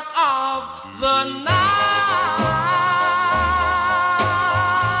dark of the night,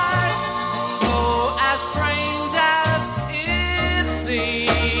 though as strange as it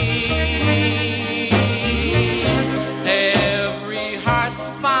seems, every heart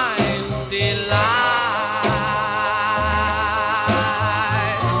finds delight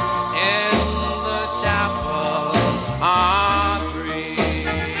in the chapel of dreams.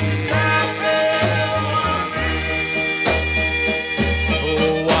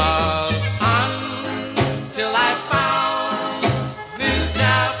 Was until I found this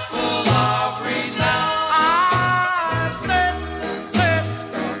chapel of renown. I've searched and searched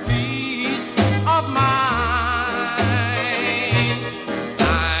for peace of mind.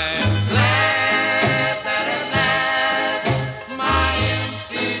 I'm glad that at last my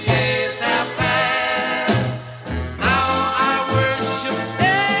empty days have passed. Now I worship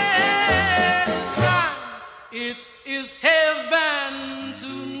this shrine. It is heaven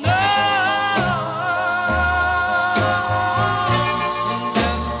to know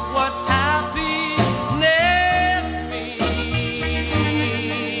just what happiness means.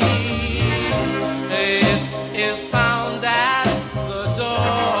 It is found at the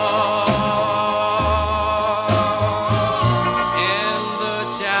door in the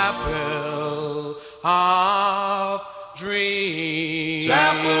chapel of dreams.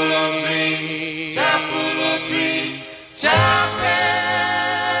 Chapel of dreams. Chapel of dreams. Chapel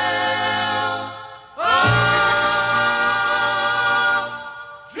of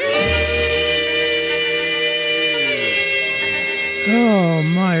dreams. Oh,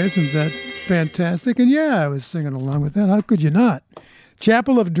 my, isn't that fantastic? And yeah, I was singing along with that. How could you not?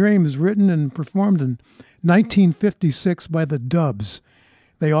 Chapel of Dreams, written and performed in 1956 by the Dubs.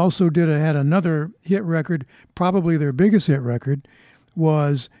 They also had another hit record, probably their biggest hit record,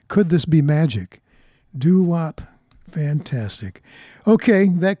 was Could This Be Magic? Doo-wop. Fantastic. Okay,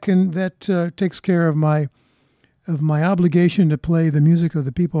 that takes care of my obligation to play the music of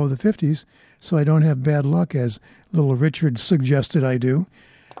the people of the 50s, so I don't have bad luck, as little Richard suggested I do.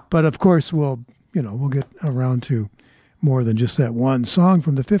 But of course, we'll get around to more than just that one song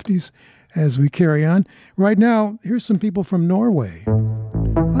from the 50s as we carry on. Right now, here's some people from Norway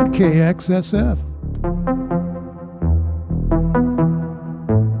on KXSF.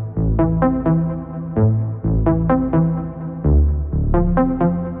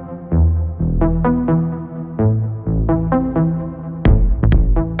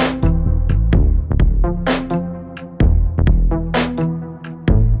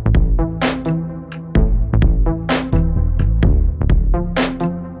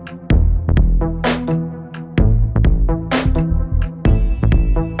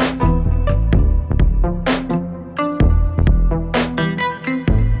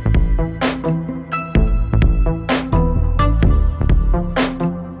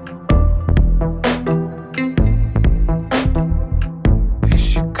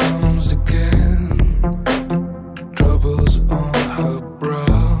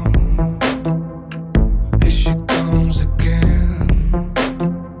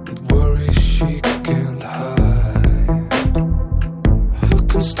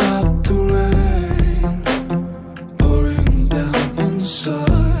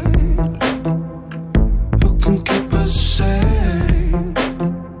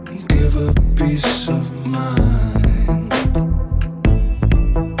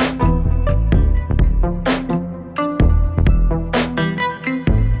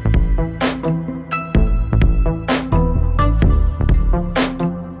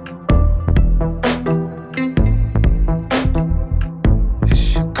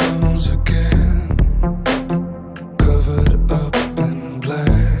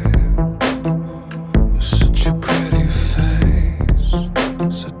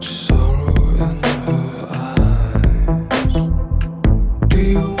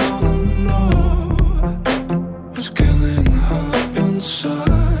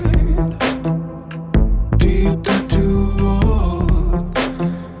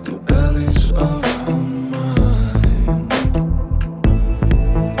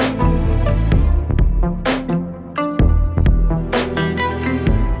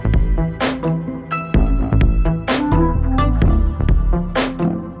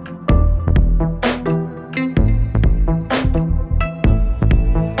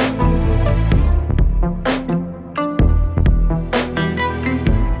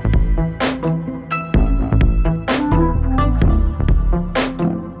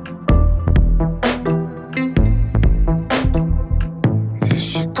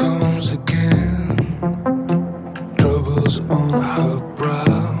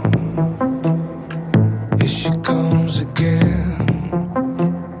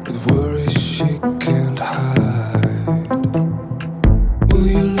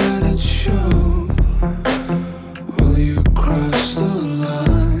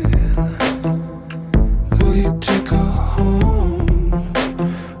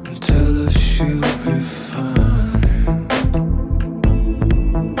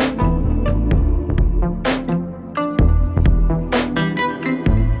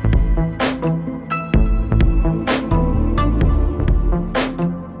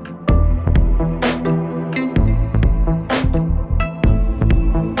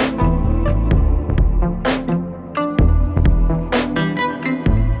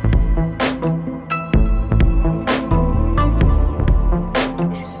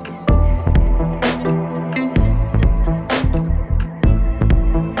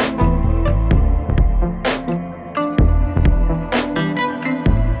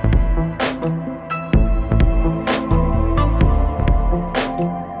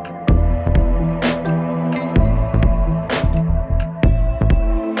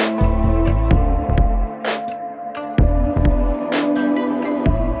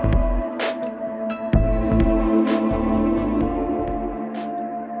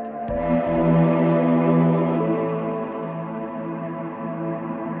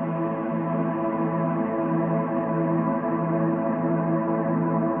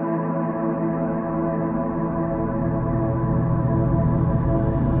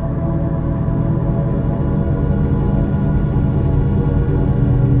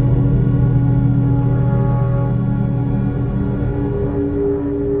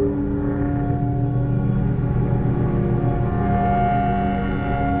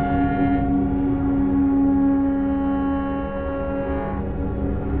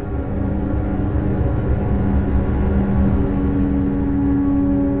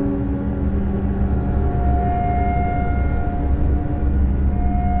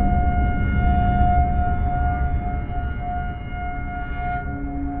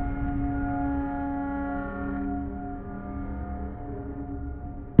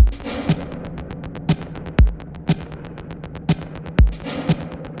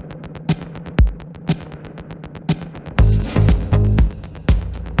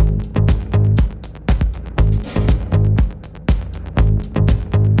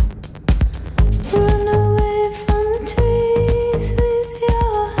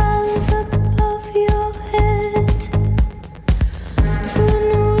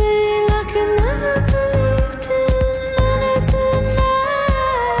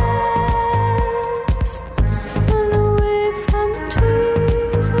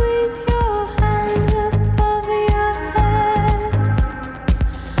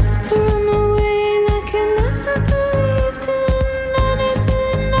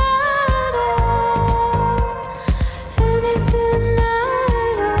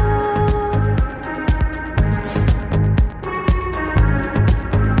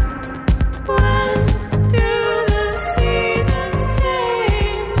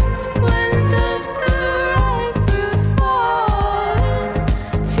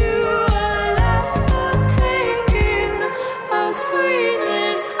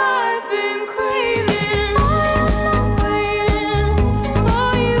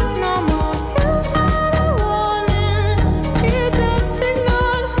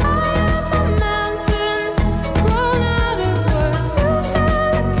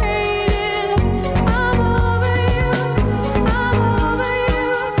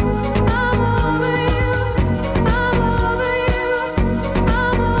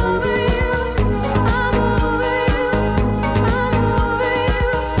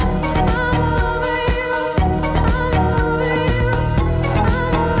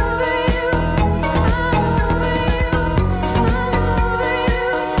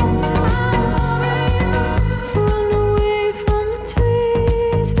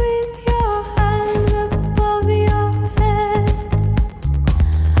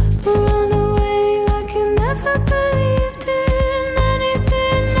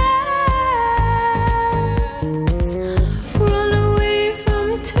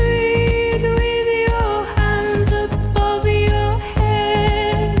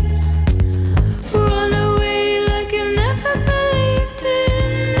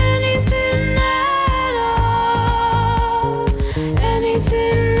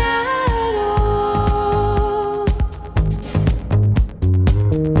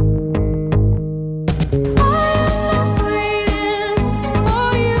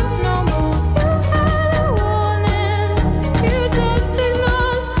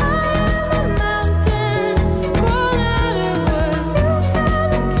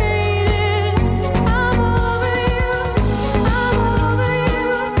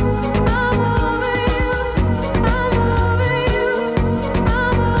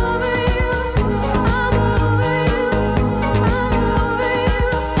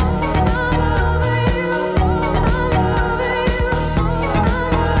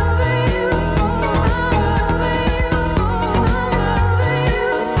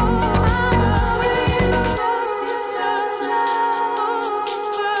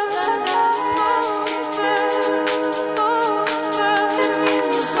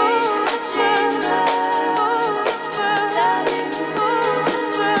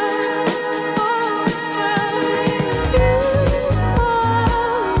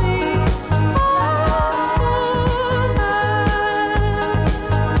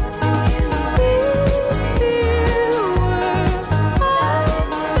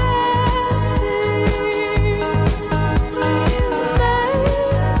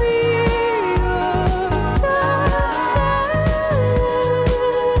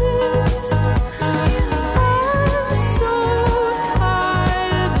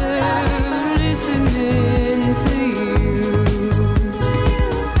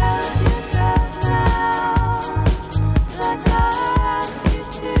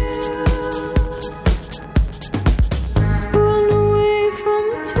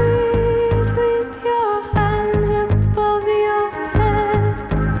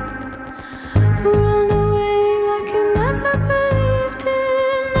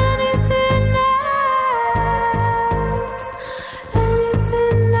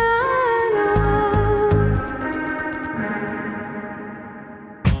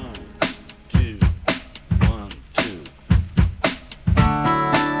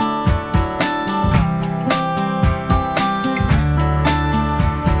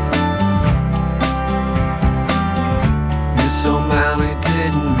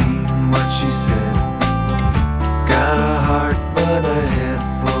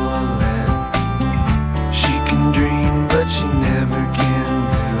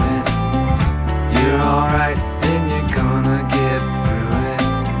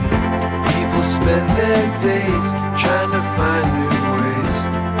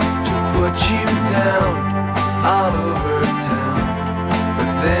 put you down all over town, but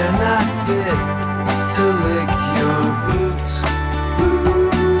they're not fit to lick your boots.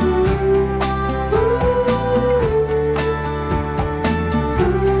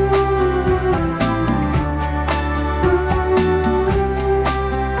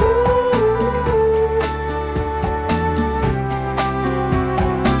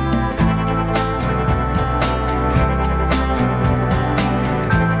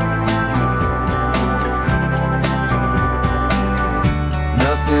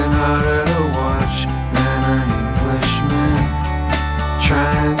 Nothing harder to watch than an Englishman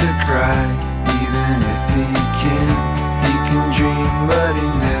trying to cry, even if he can. He can dream, but he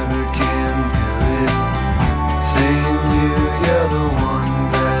never can do it. Saying you're the one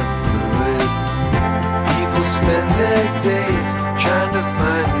that blew it. People spend their days trying to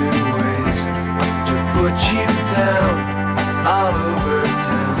find new ways to put you down all over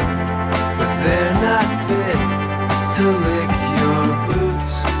town, but they're not fit to lick your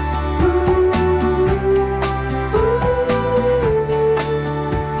boots.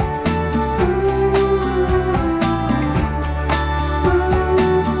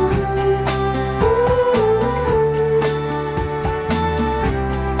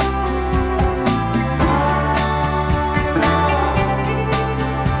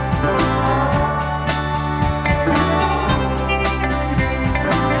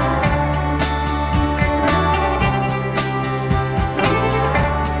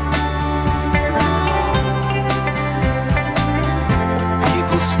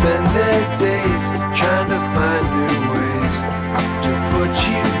 Spend their days trying to find new ways to put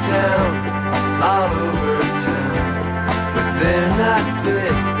you down all over town, but they're not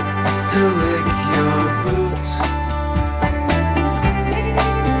fit to lick your boots.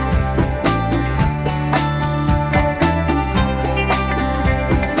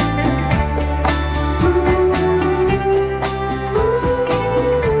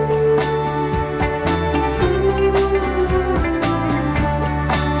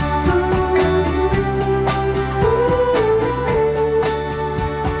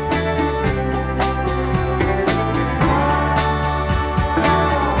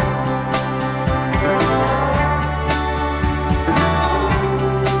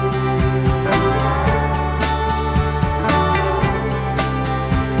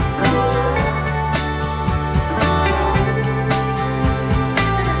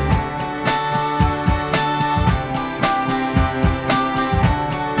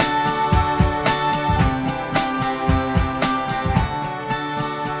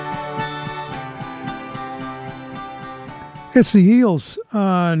 It's the Eels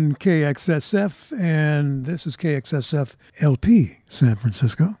on KXSF, and this is KXSF LP San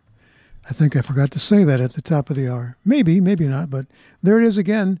Francisco. I think I forgot to say that at the top of the hour. Maybe not, but there it is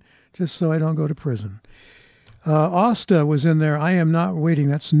again, just so I don't go to prison. Asta was in there. I Am Not Waiting.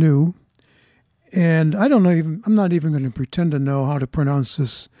 That's new. And I don't know, I'm not even going to pretend to know how to pronounce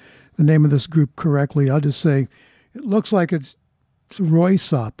the name of this group correctly. I'll just say it looks like it's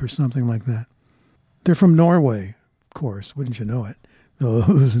Roysop or something like that. They're from Norway. Of course, wouldn't you know it?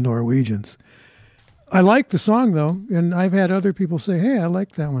 Those Norwegians. I like the song, though, and I've had other people say, hey, I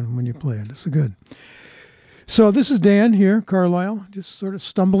like that one when you play it. It's good. So this is Dan here, Carlisle, just sort of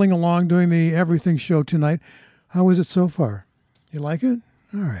stumbling along doing the Everything show tonight. How is it so far? You like it?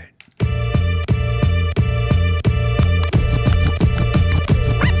 All right.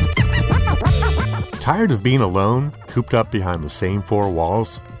 Tired of being alone, cooped up behind the same four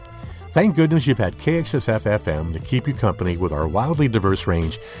walls? Thank goodness you've had KXSF-FM to keep you company with our wildly diverse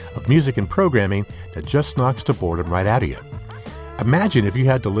range of music and programming that just knocks the boredom right out of you. Imagine if you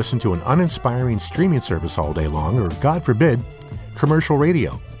had to listen to an uninspiring streaming service all day long, or, God forbid, commercial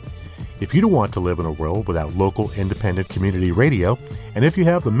radio. If you don't want to live in a world without local independent community radio, and if you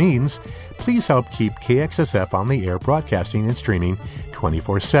have the means, please help keep KXSF on the air broadcasting and streaming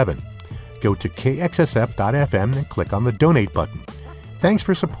 24/7. Go to kxsf.fm and click on the donate button. Thanks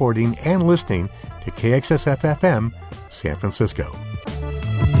for supporting and listening to KXSF-FM San Francisco.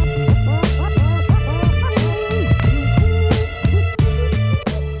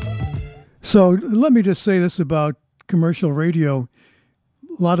 So let me just say this about commercial radio.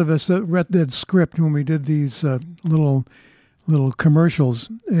 A lot of us read that script when we did these little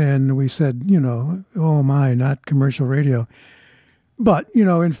commercials, and we said, oh my, not commercial radio. But,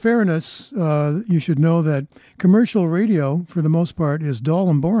 in fairness, you should know that commercial radio, for the most part, is dull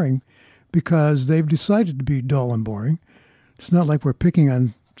and boring because they've decided to be dull and boring. It's not like we're picking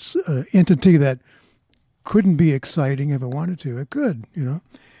on an entity that couldn't be exciting if it wanted to. It could,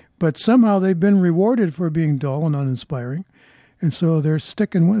 But somehow they've been rewarded for being dull and uninspiring, and so they're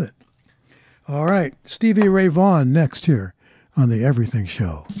sticking with it. All right, Stevie Ray Vaughan next here on the Everything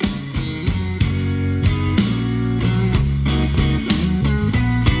Show.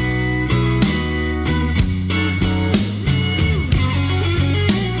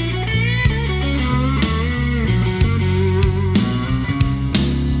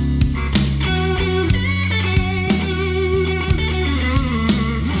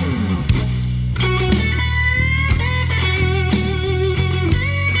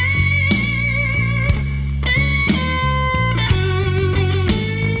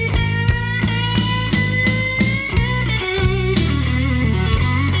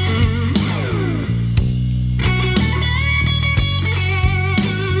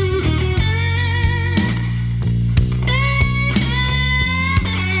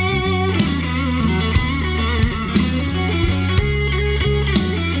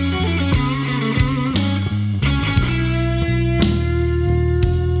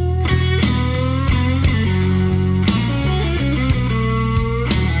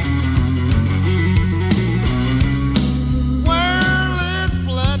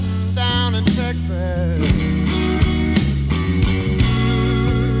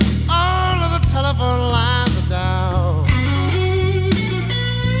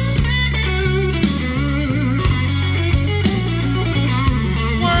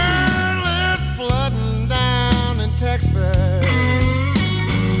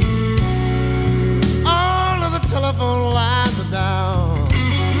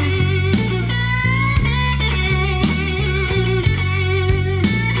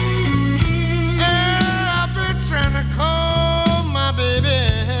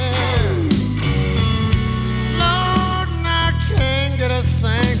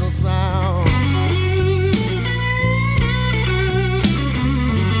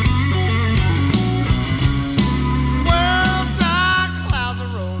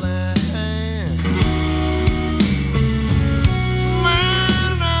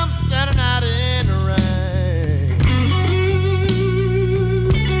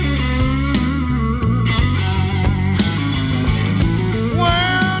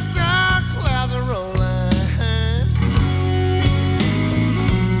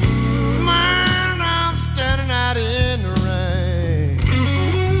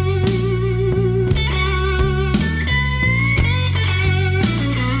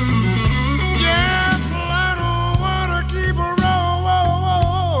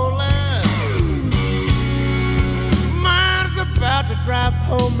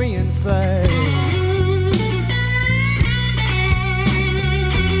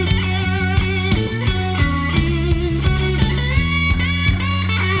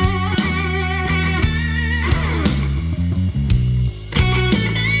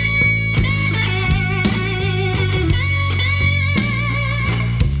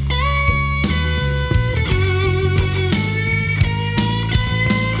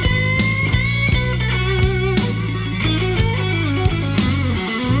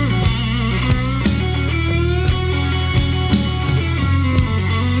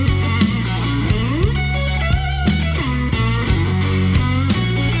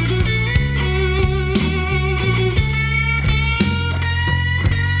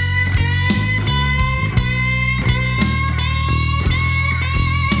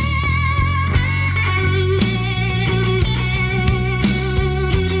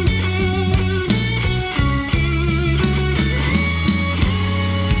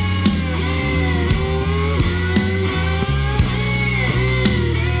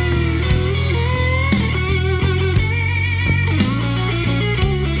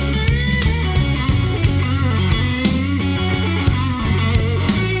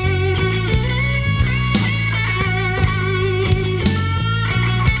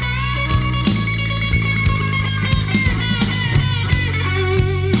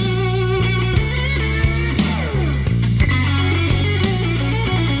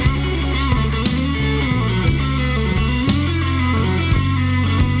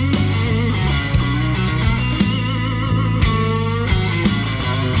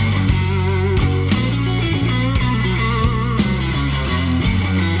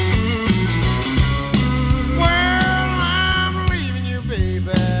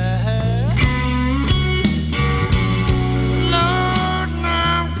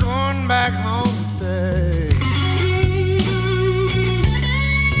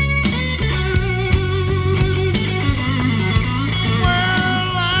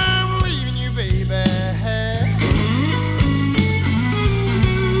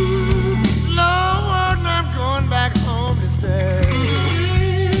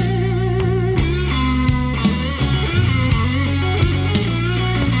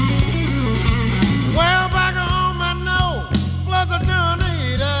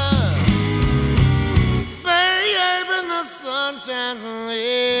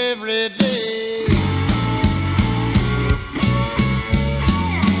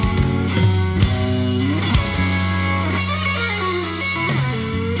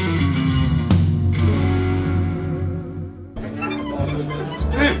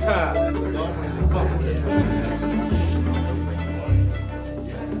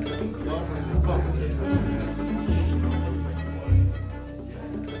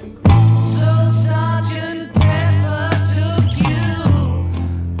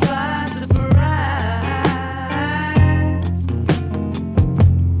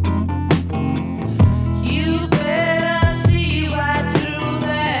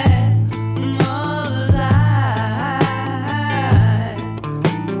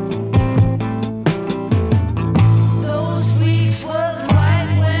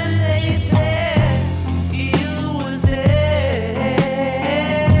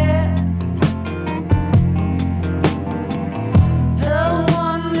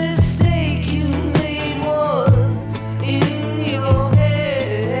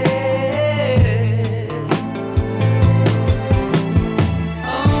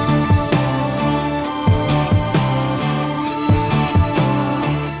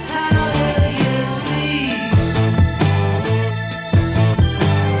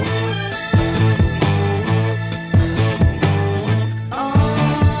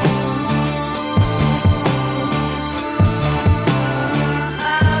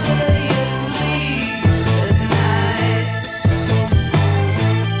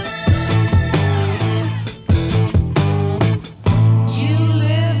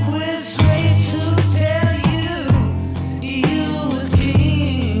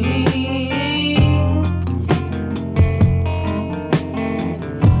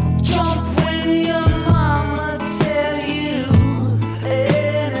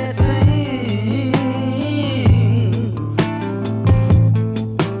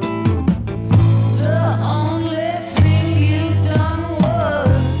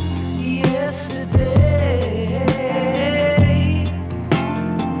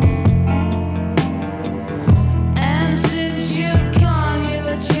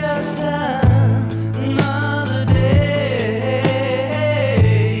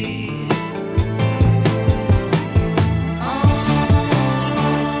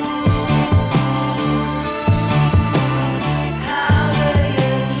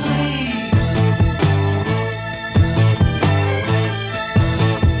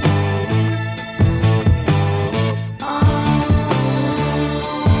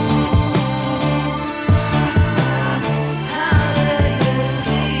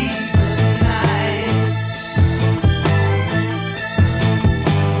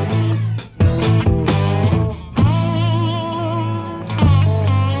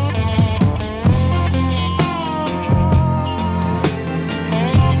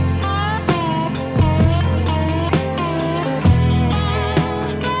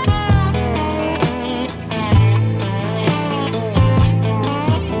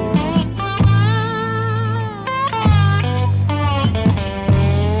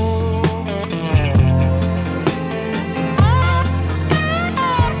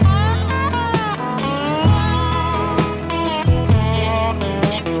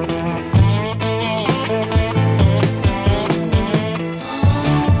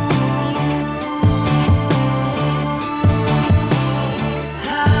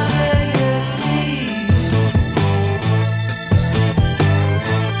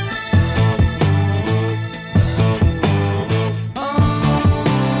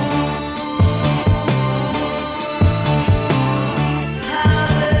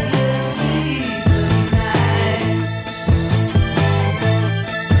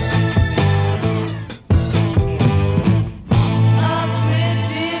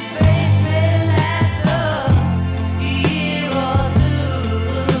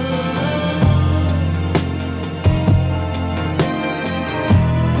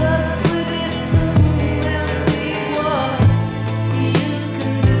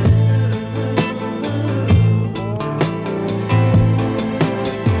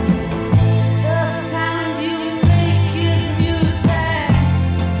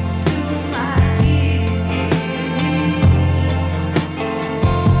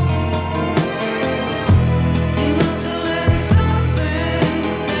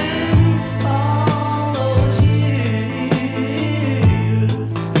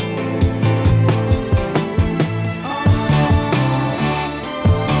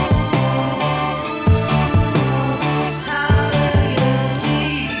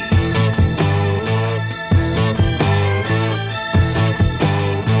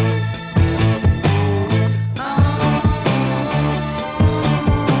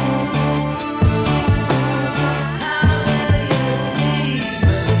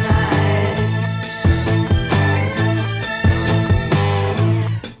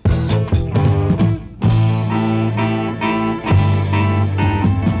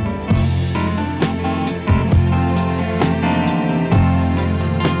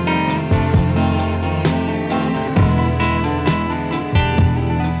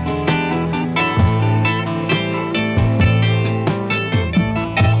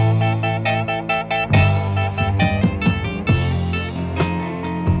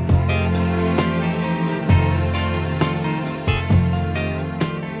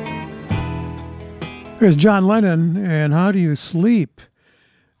 There's John Lennon, and How Do You Sleep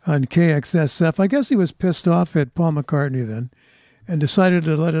on KXSF. I guess he was pissed off at Paul McCartney then and decided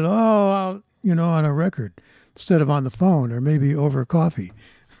to let it all out, on a record instead of on the phone or maybe over coffee.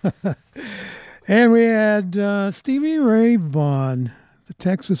 And we had Stevie Ray Vaughan, the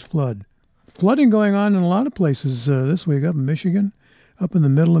Texas flood. Flooding going on in a lot of places this week up in Michigan, up in the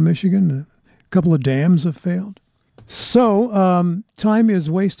middle of Michigan. A couple of dams have failed. So time is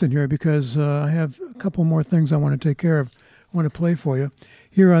wasting here because I have a couple more things I want to take care of. I want to play for you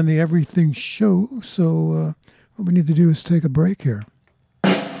here on the Everything Show. So what we need to do is take a break here.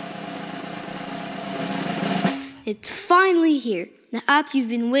 It's finally here, the app you've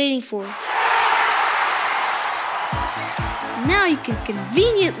been waiting for. Now you can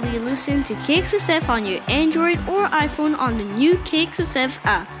conveniently listen to KXSF on your Android or iPhone on the new KXSF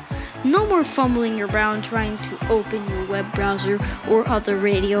app. No more fumbling around trying to open your web browser or other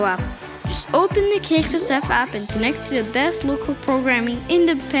radio app. Just open the KXSF app and connect to the best local programming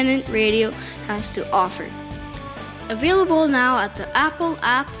independent radio has to offer. Available now at the Apple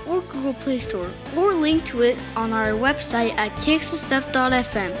app or Google Play Store, or link to it on our website at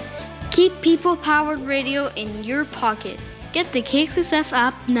KXSF.fm. Keep people-powered radio in your pocket. Get the KXSF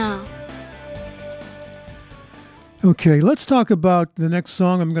app now. Okay, let's talk about the next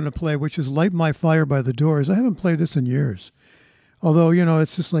song I'm going to play, which is Light My Fire by The Doors. I haven't played this in years. Although,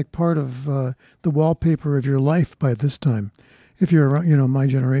 it's just like part of the wallpaper of your life by this time, if you're, my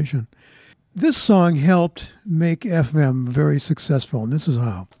generation. This song helped make FM very successful, and this is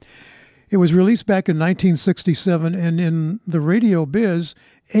how. It was released back in 1967, and in the radio biz,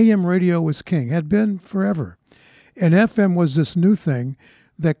 AM radio was king, had been forever. And FM was this new thing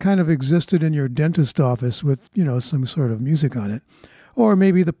that kind of existed in your dentist office with, some sort of music on it. Or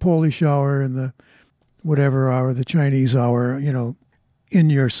maybe the Polish hour and the whatever hour, the Chinese hour, in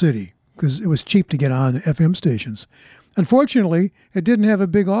your city, because it was cheap to get on FM stations. Unfortunately, it didn't have a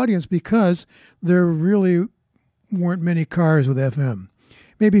big audience because there really weren't many cars with FM.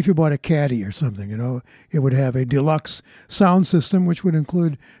 Maybe if you bought a Caddy or something, it would have a deluxe sound system, which would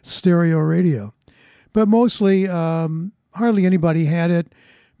include stereo radio. But mostly, hardly anybody had it.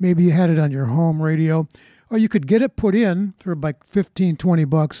 Maybe you had it on your home radio, or you could get it put in for like $15,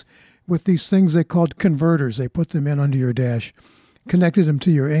 $20 with these things they called converters. They put them in under your dash, connected them to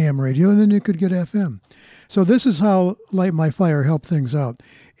your AM radio, and then you could get FM. So this is how Light My Fire helped things out.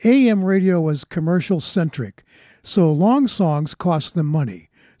 AM radio was commercial-centric, so long songs cost them money,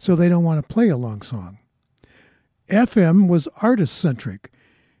 so they don't want to play a long song. FM was artist-centric.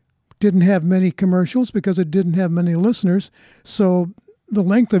 Didn't have many commercials because it didn't have many listeners, so the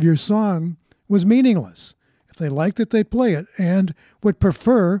length of your song was meaningless. If they liked it, they'd play it, and would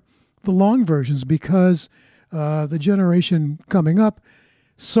prefer the long versions because the generation coming up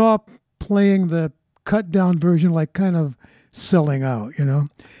saw playing the cut-down version like kind of selling out,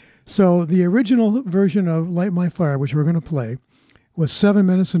 So the original version of Light My Fire, which we're going to play, was 7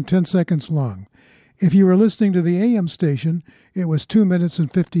 minutes and 10 seconds long. If you were listening to the AM station, it was 2 minutes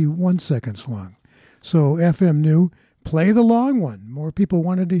and 51 seconds long. So FM knew, play the long one. More people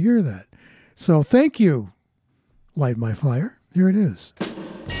wanted to hear that. So thank you, Light My Fire. Here it is.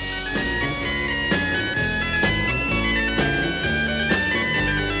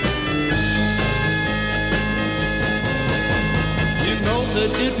 You know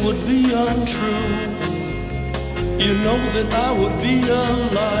that it would be untrue. You know that I would be a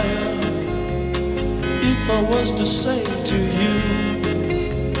liar if I was to say to you,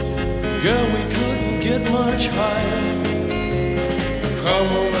 girl, we couldn't get much higher. Come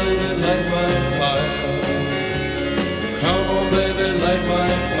on, baby, light my fire. Come on, baby, light my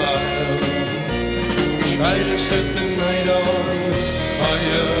fire. Try to set the night on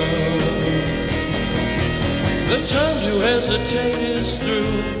fire. The time to hesitate is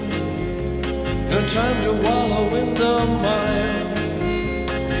through. No time to wallow in the mire.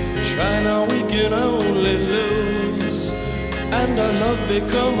 Try now, we can only lose, and our love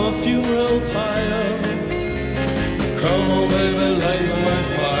become a funeral pyre. Come on, baby, light my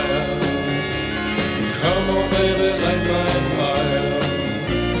fire. Come on, baby, light my fire.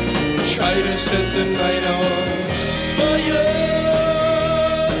 Try to set the night on fire.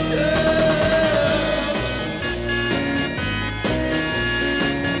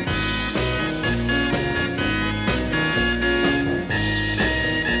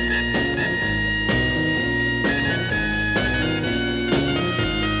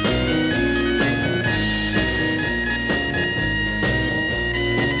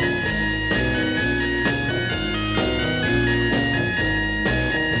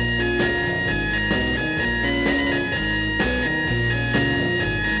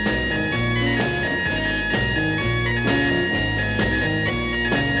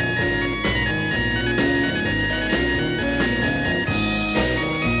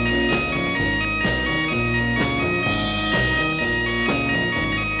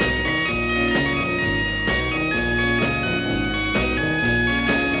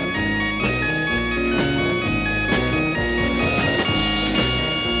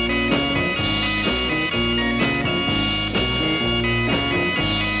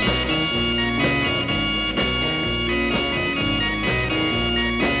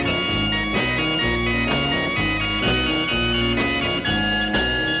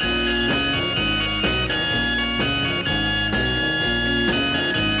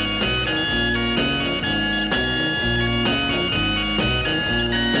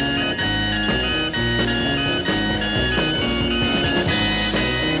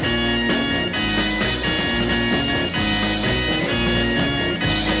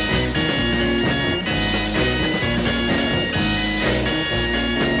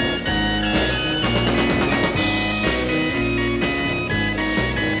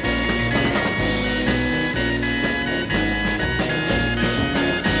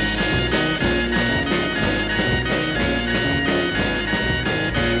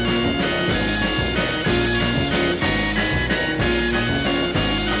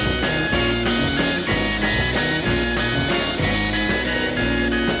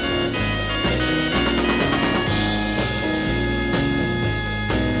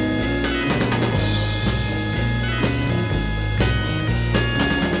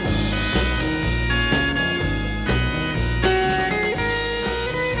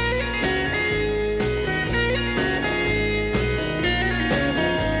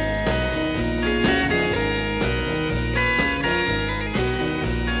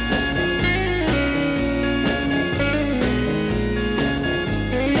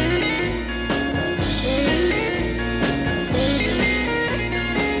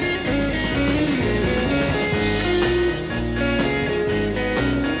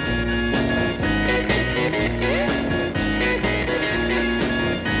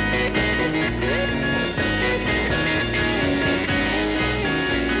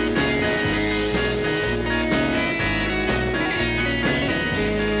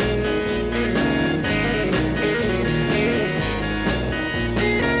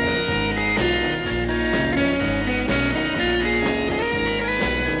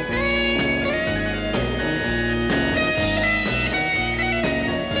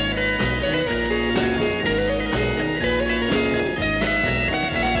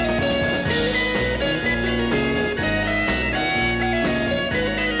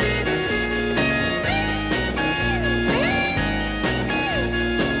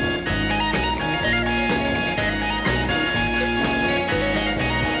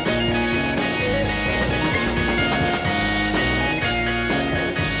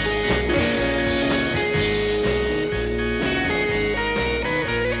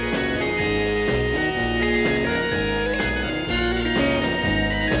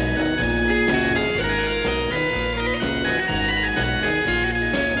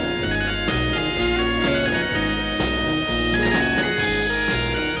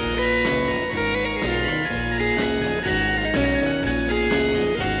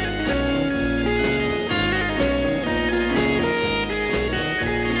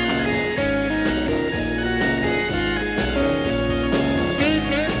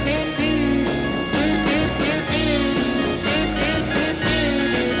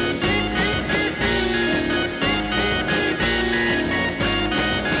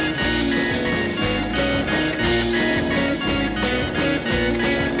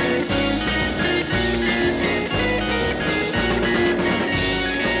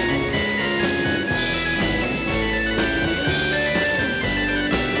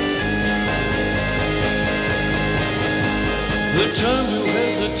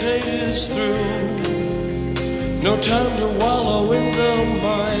 is through. No time to wallow in the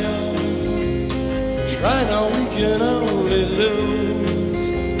mire. Try now, we can only lose,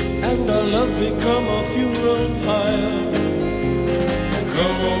 and our love become a funeral pyre.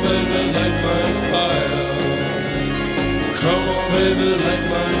 Come on, baby, light my fire. Come on, baby, light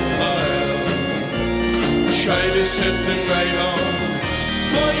my fire. Try to set the night on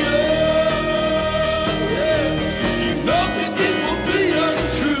fire. You know that it will be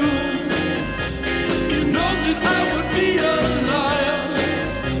untrue. You know that I would be a liar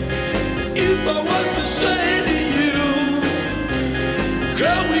if I was to say to you,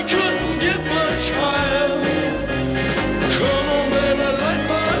 girl, we couldn't get much higher. Come on, baby, light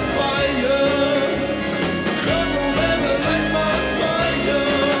my fire. Come on, baby, light my fire.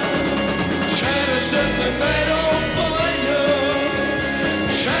 Try to set the night on fire.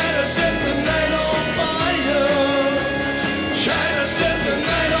 Try to set the night on fire. Try to set the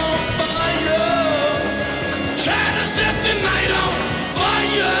night on fire. Try to set the night on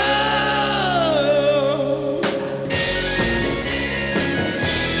fire.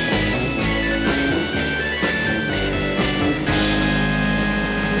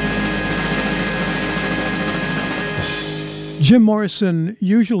 Jim Morrison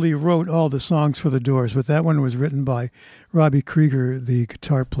usually wrote all the songs for the Doors, but that one was written by Robbie Krieger, the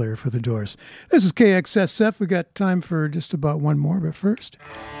guitar player for the Doors. This is KXSF. We got time for just about one more, but first.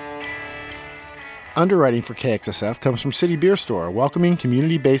 Underwriting for KXSF comes from City Beer Store, a welcoming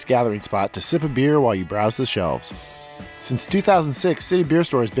community-based gathering spot to sip a beer while you browse the shelves. Since 2006, City Beer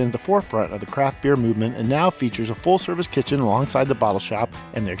Store has been at the forefront of the craft beer movement and now features a full-service kitchen alongside the bottle shop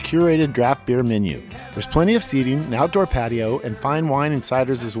and their curated draft beer menu. There's plenty of seating, an outdoor patio, and fine wine and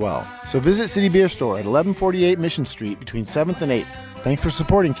ciders as well. So visit City Beer Store at 1148 Mission Street between 7th and 8th. Thanks for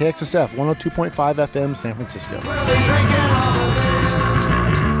supporting KXSF 102.5 FM San Francisco.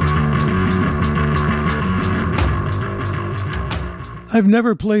 I've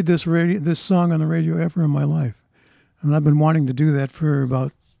never played this song on the radio ever in my life. And I've been wanting to do that for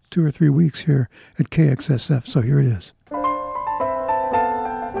about 2 or 3 weeks here at KXSF. So here it is.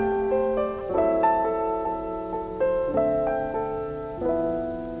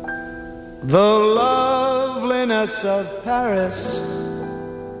 The loveliness of Paris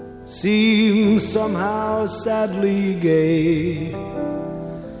seems somehow sadly gay.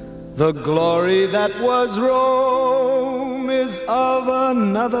 The glory that was Rome is of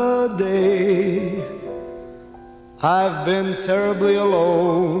another day. I've been terribly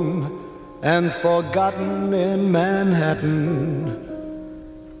alone and forgotten in Manhattan.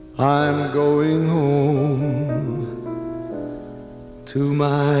 I'm going home to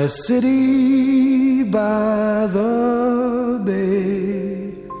my city by the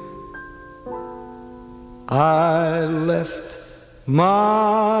bay. I left my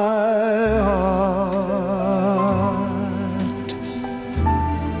heart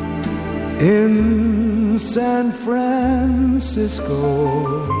in San Francisco.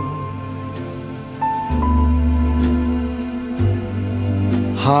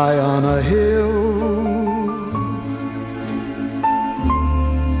 High on a hill,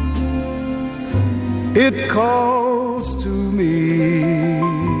 it calls to me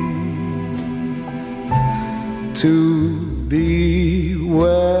to be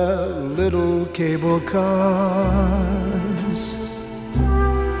where little cable cars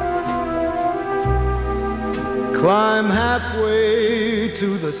climb halfway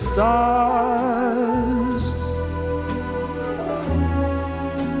to the stars.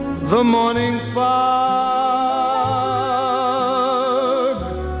 The morning fog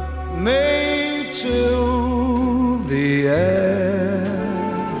may chill the air.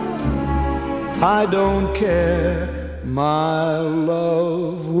 I don't care, my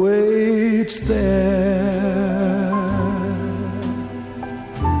love waits there.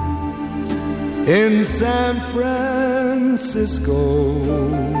 In San Francisco,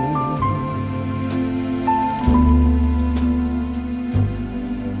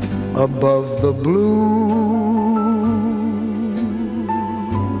 above the blue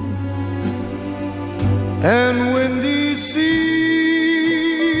and windy sea,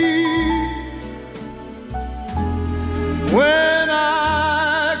 when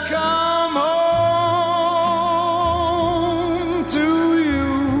I come home to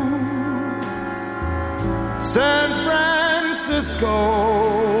you, San Francisco,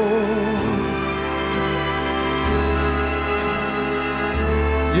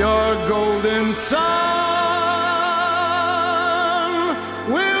 your golden sun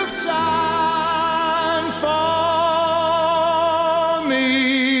will shine for me.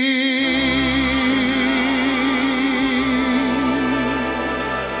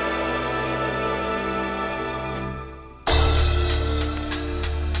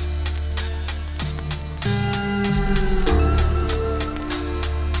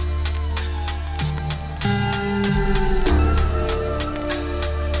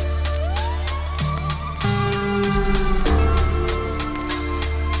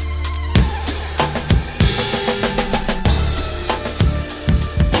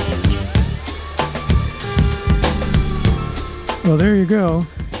 Well, there you go.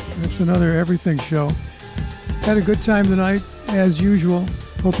 That's another Everything show. Had a good time tonight, as usual.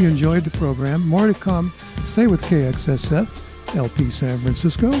 Hope you enjoyed the program. More to come. Stay with KXSF, LP San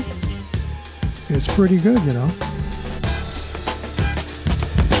Francisco. It's pretty good, you know.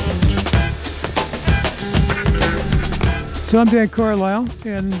 So I'm Dan Carlisle,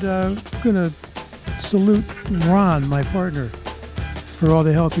 and I'm going to salute Ron, my partner, for all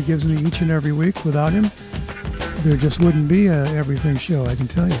the help he gives me each and every week. Without him, there just wouldn't be a Everything show, I can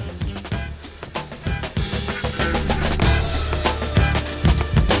tell you.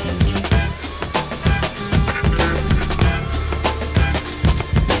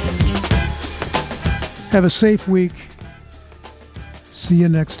 Have a safe week. See you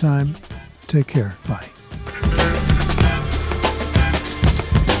next time. Take care. Bye.